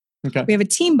 boxes. Okay. We have a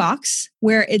team box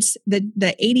where it's the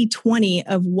 80-20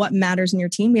 of what matters in your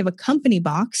team. We have a company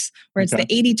box where it's the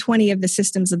 80-20 of the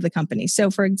systems of the company.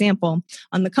 So for example,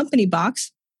 on the company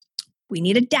box, we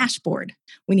need a dashboard.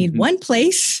 We need one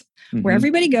place where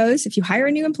everybody goes. If you hire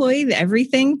a new employee, the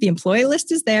employee list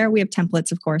is there. We have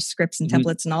templates, of course, scripts and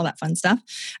templates and all that fun stuff.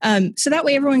 So that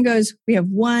way everyone goes, we have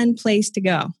one place to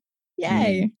go.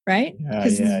 Yay, right?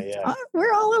 Yeah.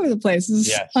 We're all over the place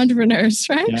as entrepreneurs,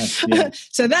 right? Yes.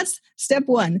 So that's step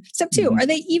 1. Step 2, are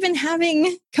they even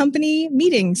having company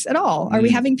meetings at all? Are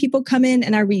we having people come in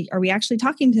and are we actually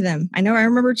talking to them? I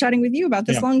remember chatting with you about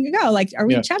this long ago. Like, are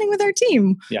we chatting with our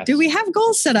team? Yes. Do we have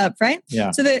goals set up, right?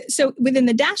 Yeah. So within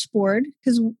the dashboard,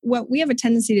 because what we have a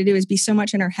tendency to do is be so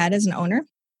much in our head as an owner.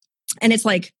 And it's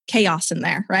like chaos in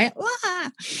there, right?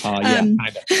 Yay, I'm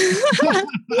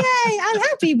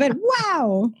happy, but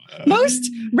wow. Most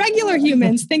regular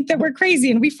humans think that we're crazy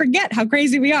and we forget how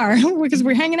crazy we are because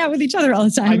we're hanging out with each other all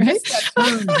the time, right? I missed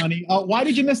that turn, honey. Why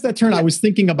did you miss that turn? I was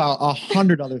thinking about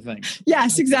 100 other things.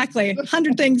 Yes, exactly.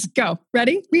 100 things, go.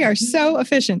 Ready? We are so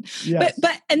efficient. Yes.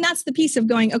 And that's the piece of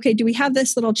going, okay, do we have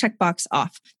this little checkbox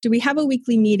off? Do we have a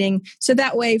weekly meeting? So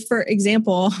that way, for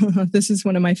example, this is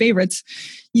one of my favorites.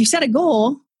 You set a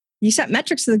goal, you set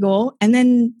metrics to the goal, and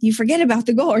then you forget about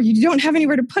the goal or you don't have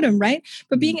anywhere to put them, right?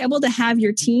 But being able to have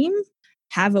your team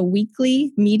have a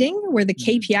weekly meeting where the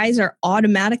KPIs are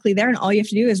automatically there and all you have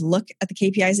to do is look at the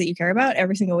KPIs that you care about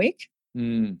every single week.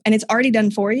 And it's already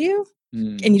done for you.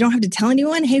 And you don't have to tell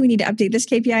anyone, hey, we need to update this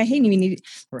KPI. Hey, we need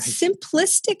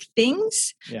simplistic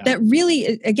things that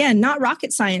really, again, not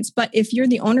rocket science, but if you're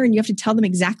the owner and you have to tell them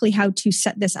exactly how to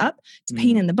set this up, it's a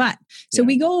pain in the butt. So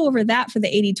we go over that for the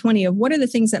 80-20 of what are the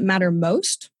things that matter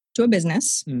most to a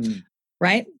business,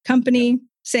 right? Company,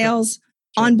 sales,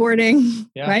 onboarding,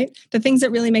 right? The things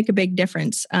that really make a big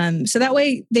difference. So that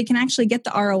way they can actually get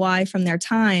the ROI from their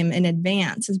time in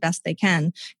advance as best they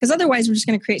can. Because otherwise we're just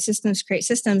going to create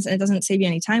systems and it doesn't save you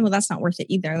any time. Well, that's not worth it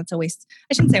either. That's a waste.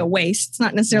 I shouldn't say a waste. It's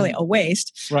not necessarily a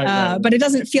waste, but it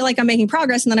doesn't feel like I'm making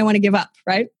progress and then I want to give up,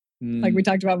 right? Like we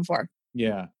talked about before.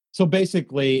 Yeah. So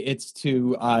basically it's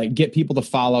to get people to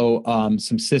follow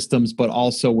some systems, but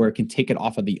also where it can take it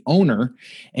off of the owner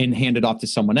and hand it off to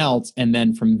someone else. And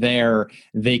then from there,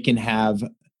 they can have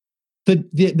the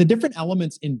different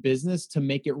elements in business to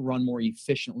make it run more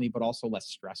efficiently, but also less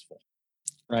stressful.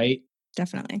 Right?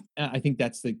 Definitely. I think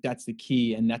that's the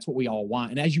key. And that's what we all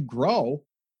want. And as you grow,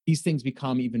 these things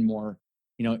become even more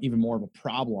of a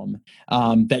problem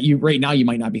that right now you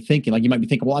might not be thinking. Like you might be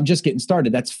thinking, well, I'm just getting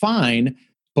started. That's fine.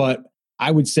 But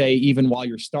I would say even while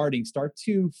you're starting, start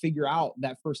to figure out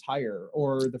that first hire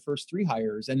or the first 3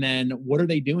 hires. And then what are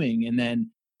they doing? And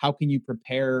then how can you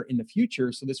prepare in the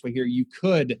future? So this way here, you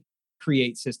could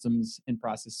create systems and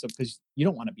processes. So because you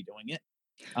don't want to be doing it.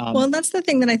 Well, that's the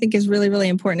thing that I think is really, really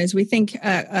important is we think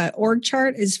org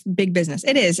chart is big business.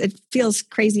 It is. It feels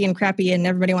crazy and crappy and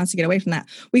everybody wants to get away from that.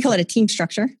 We call it a team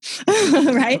structure,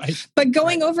 right? But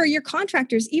going over your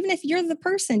contractors, even if you're the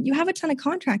person, you have a ton of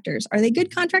contractors. Are they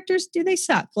good contractors? Do they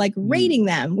suck? Like rating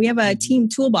them. We have a team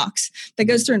toolbox that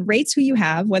goes through and rates who you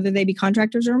have, whether they be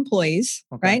contractors or employees,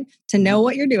 right? To know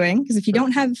what you're doing. Because if you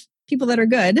don't have people that are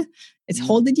good, it's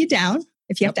holding you down.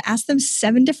 If you have to ask them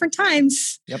 7 different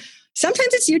times,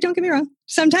 sometimes it's you, don't get me wrong.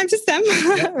 Sometimes it's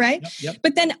them, right?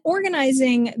 But then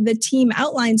organizing the team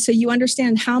outline so you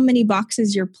understand how many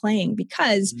boxes you're playing.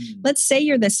 Because let's say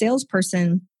you're the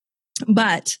salesperson,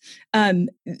 but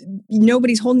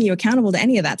nobody's holding you accountable to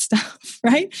any of that stuff,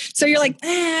 right? So you're like,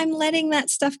 I'm letting that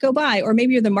stuff go by. Or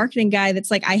maybe you're the marketing guy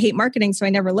that's like, I hate marketing, so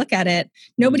I never look at it.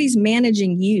 Nobody's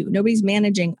managing you. Nobody's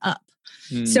managing up.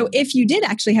 So if you did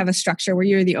actually have a structure where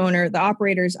you're the owner, the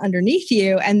operator's underneath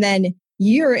you, and then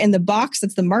you're in the box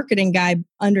that's the marketing guy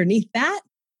underneath that,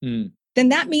 then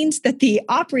that means that the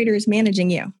operator is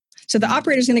managing you. So the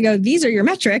operator is going to go, these are your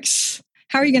metrics.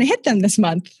 How are you going to hit them this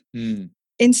month?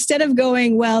 Instead of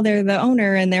going, well, they're the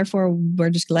owner and therefore we're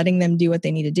just letting them do what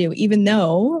they need to do. Even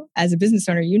though as a business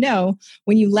owner,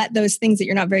 when you let those things that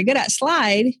you're not very good at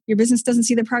slide, your business doesn't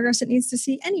see the progress it needs to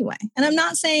see anyway. And I'm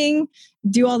not saying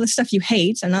do all the stuff you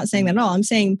hate. I'm not saying that at all. I'm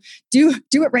saying do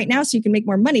it right now so you can make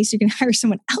more money so you can hire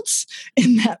someone else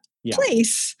in that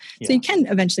place. So you can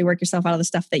eventually work yourself out of the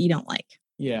stuff that you don't like.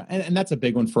 Yeah. And that's a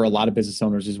big one for a lot of business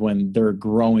owners is when they're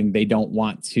growing, they don't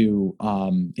want to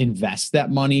invest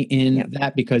that money in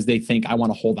that because they think I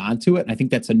want to hold on to it. And I think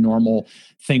that's a normal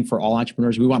thing for all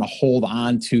entrepreneurs. We want to hold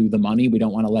on to the money. We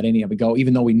don't want to let any of it go,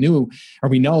 even though we know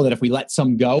that if we let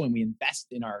some go and we invest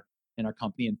in our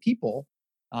company and people,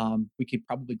 we could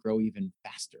probably grow even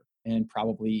faster and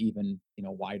probably even,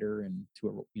 wider and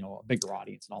to a bigger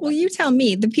audience and all that. Well, you tell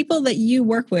me, the people that you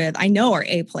work with, I know are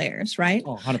A players, right?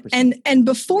 Oh, 100%. And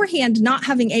beforehand, not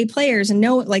having A players and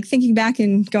thinking back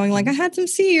and going like, I had some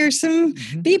C or some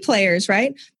B players,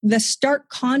 right? The stark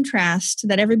contrast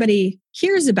that everybody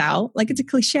hears about, like it's a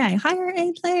cliche, hire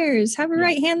A players, have a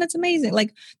right hand. That's amazing.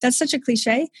 Like that's such a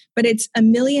cliche, but it's a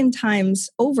million times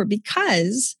over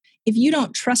because if you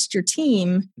don't trust your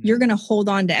team, you're going to hold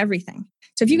on to everything.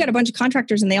 So if you got a bunch of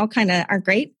contractors and they all kind of aren't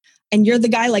great and you're the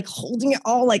guy like holding it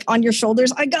all like on your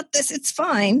shoulders, I got this, it's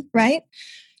fine, right?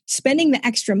 Spending the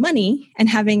extra money and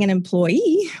having an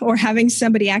employee or having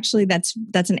somebody actually that's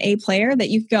an A player that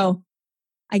you go,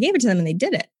 I gave it to them and they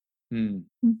did it.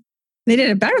 They did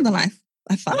it better than I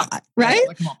thought, right?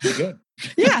 Like them all pretty good.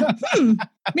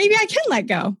 Maybe I can let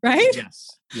go, right?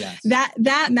 Yes.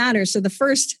 That matters. So the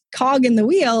first cog in the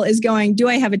wheel is going, do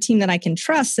I have a team that I can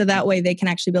trust? So that way they can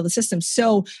actually build a system.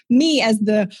 So me as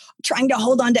the trying to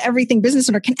hold on to everything business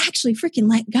owner can actually freaking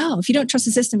let go. If you don't trust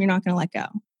the system, you're not going to let go.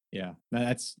 Yeah,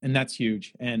 that's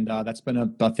huge. And that's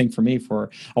been a thing for me for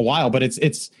a while, but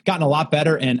it's gotten a lot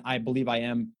better. And I believe I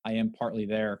am partly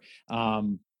there.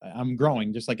 I'm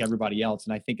growing just like everybody else.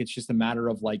 And I think it's just a matter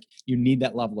of like, you need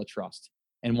that level of trust.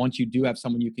 And once you do have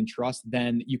someone you can trust,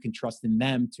 then you can trust in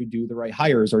them to do the right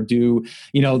hires or do,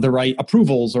 the right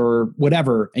approvals or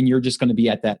whatever. And you're just going to be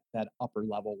at that upper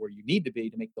level where you need to be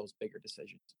to make those bigger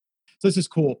decisions. So this is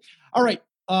cool. All right.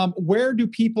 Where do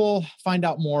people find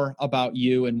out more about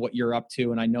you and what you're up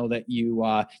to? And I know that you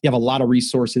have a lot of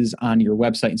resources on your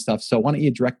website and stuff. So why don't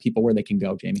you direct people where they can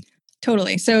go, Jamie?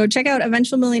 Totally. So check out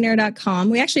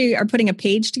eventualmillionaire.com. We actually are putting a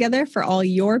page together for all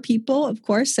your people, of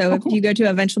course. So if you go to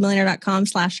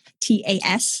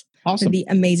eventualmillionaire.com/TAS, awesome. For the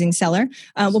amazing seller,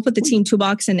 we'll put the team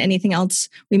toolbox and anything else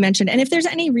we mentioned. And if there's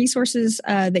any resources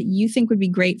that you think would be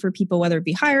great for people, whether it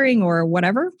be hiring or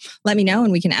whatever, let me know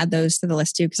and we can add those to the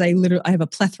list too. Because I have a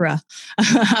plethora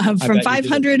from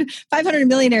 500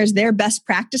 millionaires, their best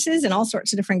practices and all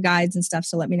sorts of different guides and stuff.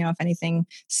 So let me know if anything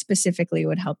specifically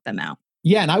would help them out.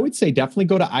 Yeah. And I would say definitely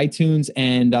go to iTunes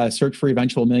and search for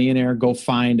Eventual Millionaire. Go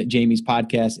find Jamie's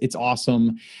podcast. It's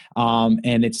awesome.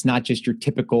 And it's not just your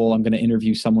typical, I'm going to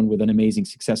interview someone with an amazing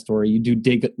success story. You do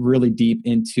dig really deep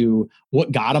into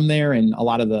what got them there and a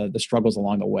lot of the struggles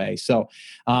along the way. So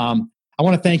I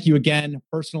want to thank you again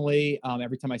personally.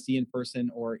 Every time I see you in person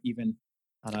or even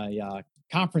on a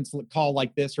conference call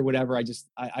like this or whatever,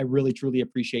 I really truly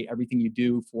appreciate everything you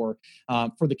do for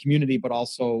the community, but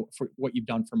also for what you've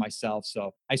done for myself.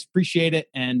 So I appreciate it,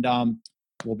 and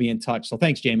we'll be in touch. So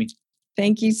thanks, Jamie.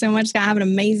 Thank you so much, Scott. Have an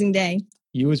amazing day.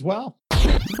 You as well.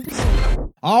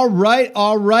 All right.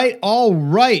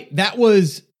 That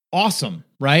was awesome.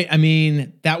 Right? I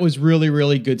mean, that was really,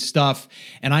 really good stuff.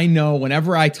 And I know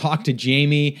whenever I talk to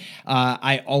Jamie,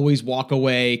 I always walk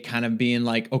away kind of being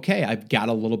like, okay, I've got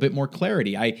a little bit more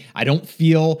clarity. I don't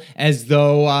feel as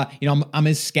though, I'm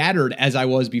as scattered as I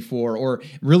was before, or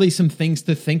really some things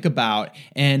to think about.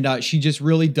 And she just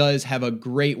really does have a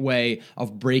great way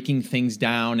of breaking things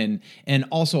down and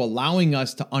also allowing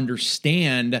us to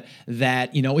understand that,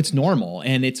 it's normal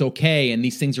and it's okay. And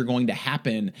these things are going to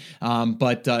happen.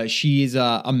 But she's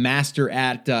a master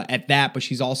at that, but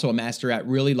she's also a master at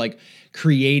really like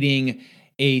creating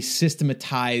a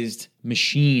systematized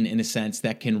machine in a sense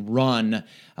that can run,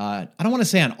 I don't want to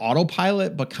say on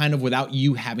autopilot, but kind of without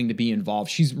you having to be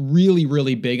involved. She's really,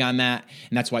 really big on that.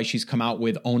 And that's why she's come out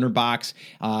with OwnerBox,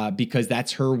 because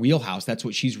that's her wheelhouse. That's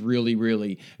what she's really,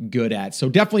 really good at. So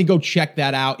definitely go check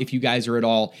that out if you guys are at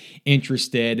all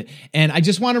interested. And I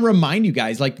just want to remind you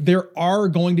guys, like there are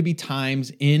going to be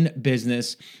times in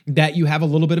business that you have a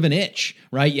little bit of an itch,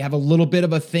 right? You have a little bit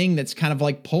of a thing that's kind of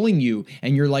like pulling you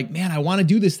and you're like, man, I want to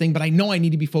do this thing, but I know I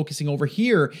need to be focusing over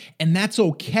here. And that's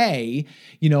okay,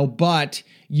 but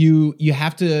you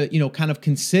have to, kind of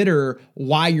consider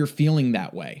why you're feeling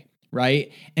that way.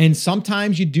 Right. And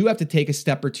sometimes you do have to take a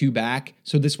step or two back.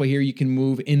 So this way here, you can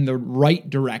move in the right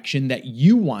direction that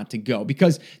you want to go.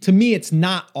 Because to me, it's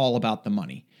not all about the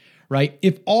money, right?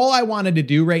 If all I wanted to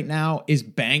do right now is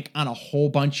bank on a whole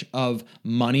bunch of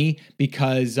money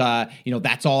because,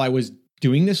 that's all I was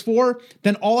doing this for,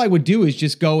 then all I would do is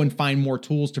just go and find more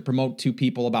tools to promote to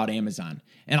people about Amazon.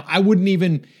 And I wouldn't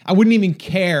even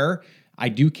care. I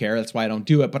do care. That's why I don't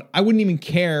do it. But I wouldn't even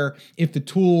care if the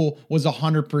tool was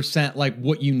 100% like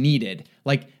what you needed.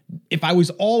 Like if I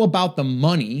was all about the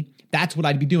money, that's what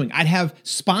I'd be doing. I'd have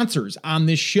sponsors on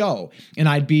this show and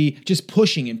I'd be just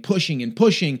pushing and pushing and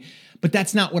pushing. But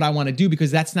that's not what I want to do because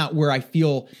that's not where I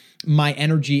feel my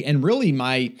energy and really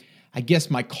my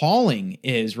calling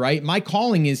is, right? My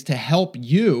calling is to help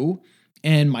you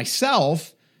and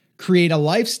myself create a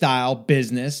lifestyle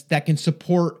business that can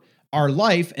support our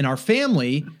life and our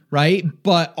family, right?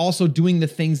 But also doing the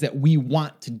things that we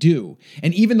want to do.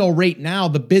 And even though right now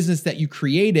the business that you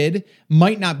created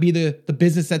might not be the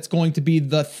business that's going to be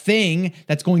the thing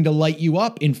that's going to light you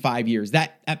up in 5 years,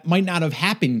 that might not have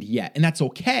happened yet. And that's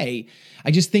okay.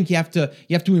 I just think you have to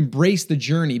embrace the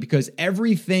journey because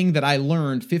everything that I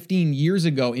learned 15 years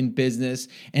ago in business,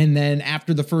 and then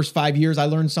after the first 5 years, I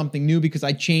learned something new because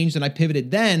I changed and I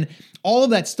pivoted then, all of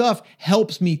that stuff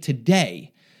helps me today.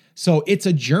 So it's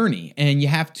a journey and you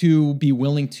have to be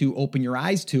willing to open your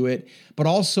eyes to it, but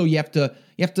also you have to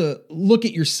look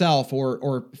at yourself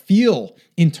or feel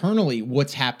internally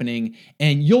what's happening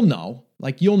and you'll know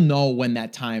when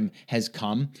that time has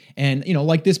come. And,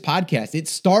 like this podcast, it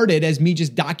started as me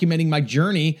just documenting my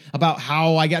journey about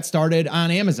how I got started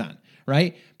on Amazon,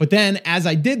 right? But then as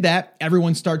I did that,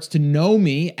 everyone starts to know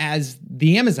me as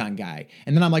the Amazon guy.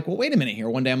 And then I'm like, well, wait a minute here.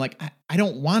 One day I'm like, I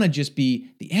don't want to just be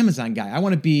the Amazon guy. I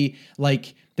want to be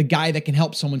like the guy that can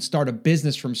help someone start a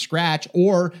business from scratch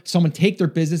or someone take their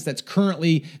business that's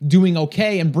currently doing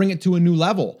okay and bring it to a new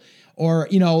level. Or,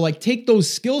 take those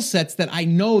skill sets that I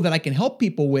know that I can help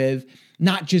people with,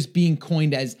 not just being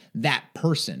coined as that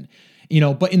person.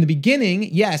 But in the beginning,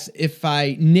 yes, if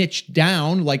I niche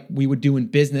down like we would do in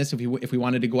business, if we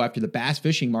wanted to go after the bass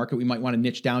fishing market, we might want to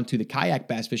niche down to the kayak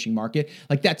bass fishing market.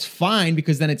 Like that's fine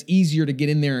because then it's easier to get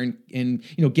in there and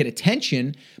get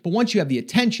attention. But once you have the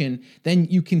attention, then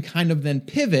you can kind of then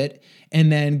pivot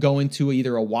and then go into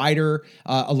either a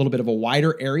little bit of a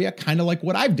wider area, kind of like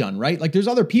what I've done, right? Like there's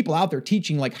other people out there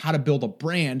teaching like how to build a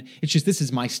brand. It's just, this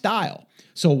is my style.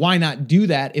 So why not do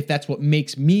that if that's what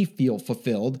makes me feel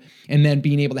fulfilled, and then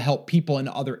being able to help people in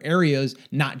other areas,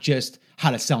 not just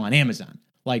how to sell on Amazon.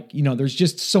 Like, there's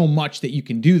just so much that you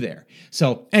can do there.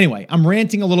 So anyway, I'm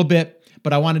ranting a little bit,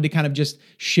 but I wanted to kind of just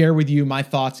share with you my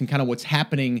thoughts and kind of what's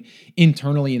happening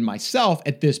internally in myself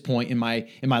at this point in my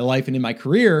life and in my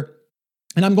career.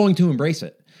 And I'm going to embrace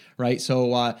it. Right.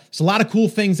 So it's a lot of cool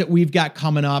things that we've got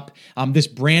coming up. This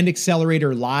Brand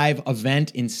Accelerator Live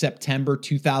event in September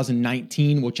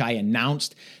 2019, which I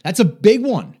announced. That's a big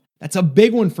one. That's a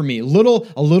big one for me. A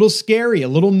little scary, a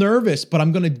little nervous, but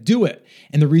I'm going to do it.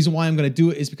 And the reason why I'm going to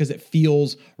do it is because it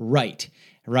feels right.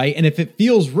 Right. And if it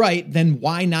feels right, then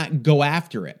why not go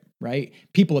after it? Right?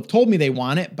 People have told me they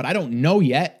want it, but I don't know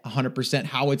yet 100%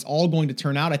 how it's all going to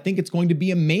turn out. I think it's going to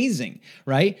be amazing,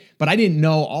 right? But I didn't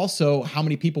know also how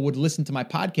many people would listen to my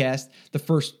podcast, the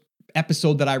first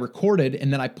episode that I recorded,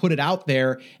 and then I put it out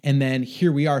there. And then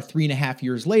here we are 3.5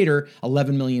 years later,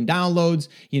 11 million downloads,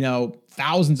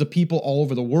 thousands of people all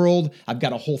over the world. I've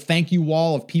got a whole thank you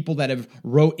wall of people that have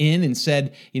wrote in and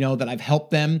said, that I've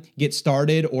helped them get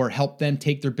started or helped them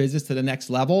take their business to the next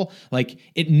level. Like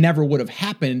it never would have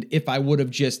happened if I would have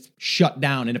just shut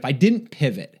down and if I didn't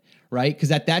pivot, right?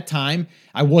 Because at that time,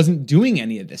 I wasn't doing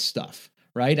any of this stuff.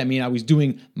 Right? I mean, I was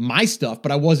doing my stuff,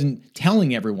 but I wasn't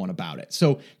telling everyone about it.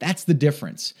 So that's the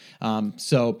difference.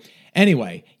 So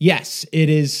anyway, yes, it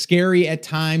is scary at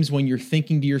times when you're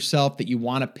thinking to yourself that you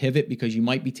want to pivot because you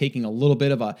might be taking a little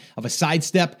bit of a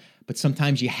sidestep, but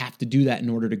sometimes you have to do that in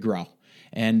order to grow.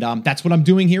 And that's what I'm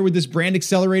doing here with this Brand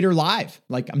Accelerator Live.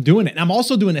 Like I'm doing it. And I'm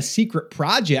also doing a secret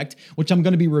project, which I'm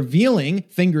going to be revealing,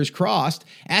 fingers crossed,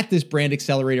 at this Brand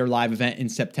Accelerator Live event in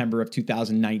September of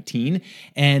 2019.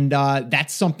 And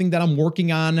that's something that I'm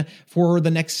working on for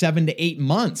the next 7 to 8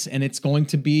 months. And it's going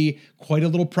to be quite a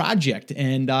little project.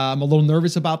 And I'm a little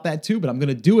nervous about that too, but I'm going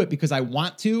to do it because I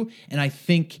want to, and I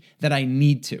think that I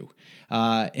need to.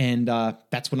 And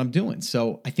that's what I'm doing.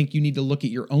 So I think you need to look at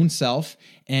your own self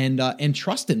and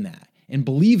trust in that and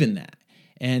believe in that.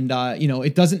 And,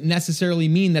 it doesn't necessarily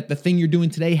mean that the thing you're doing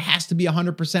today has to be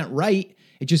 100% right.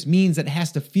 It just means that it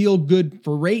has to feel good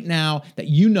for right now, that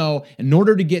in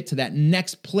order to get to that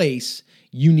next place,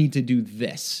 you need to do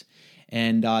this.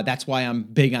 And that's why I'm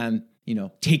big on,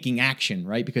 taking action,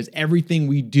 right? Because everything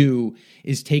we do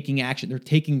is taking action. They're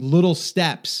taking little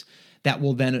steps that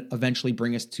will then eventually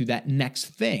bring us to that next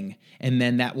thing. And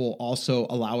then that will also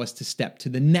allow us to step to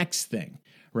the next thing,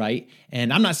 right?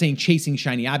 And I'm not saying chasing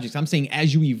shiny objects. I'm saying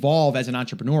as you evolve as an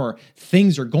entrepreneur,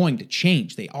 things are going to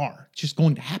change. They are. It's just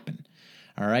going to happen.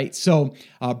 All right. So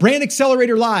Brand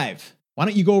Accelerator Live. Why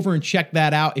don't you go over and check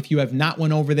that out if you have not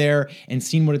went over there and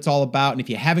seen what it's all about. And if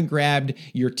you haven't grabbed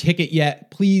your ticket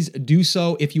yet, please do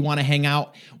so if you want to hang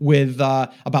out with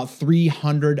about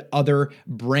 300 other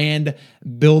brand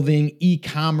building,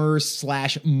 e-commerce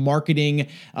 / marketing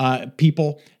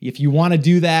people. If you want to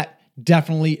do that,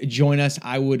 definitely join us.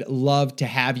 I would love to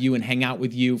have you and hang out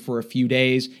with you for a few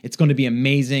days. It's going to be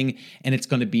amazing, and it's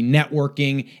going to be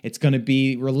networking. It's going to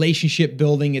be relationship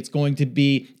building. It's going to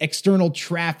be external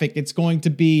traffic. It's going to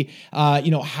be,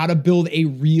 how to build a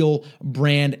real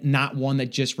brand, not one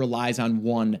that just relies on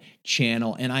one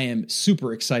channel. And I am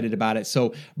super excited about it.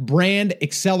 So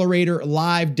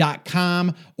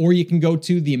brandacceleratorlive.com, or you can go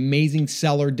to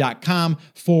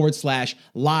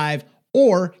theamazingseller.com/live.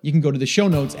 Or you can go to the show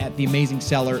notes at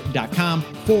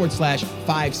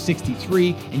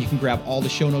theamazingseller.com/563, and you can grab all the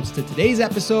show notes to today's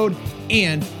episode,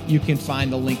 and you can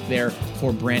find the link there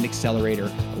for Brand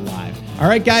Accelerator Live. All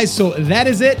right, guys, so that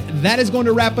is it. That is going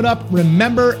to wrap it up.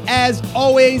 Remember, as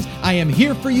always, I am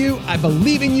here for you, I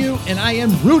believe in you, and I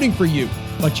am rooting for you.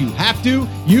 But you have to,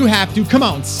 come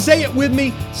on, say it with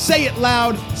me, say it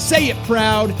loud, say it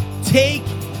proud, take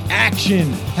action.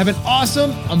 Have an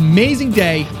awesome, amazing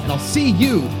day, and I'll see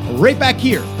you right back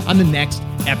here on the next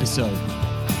episode.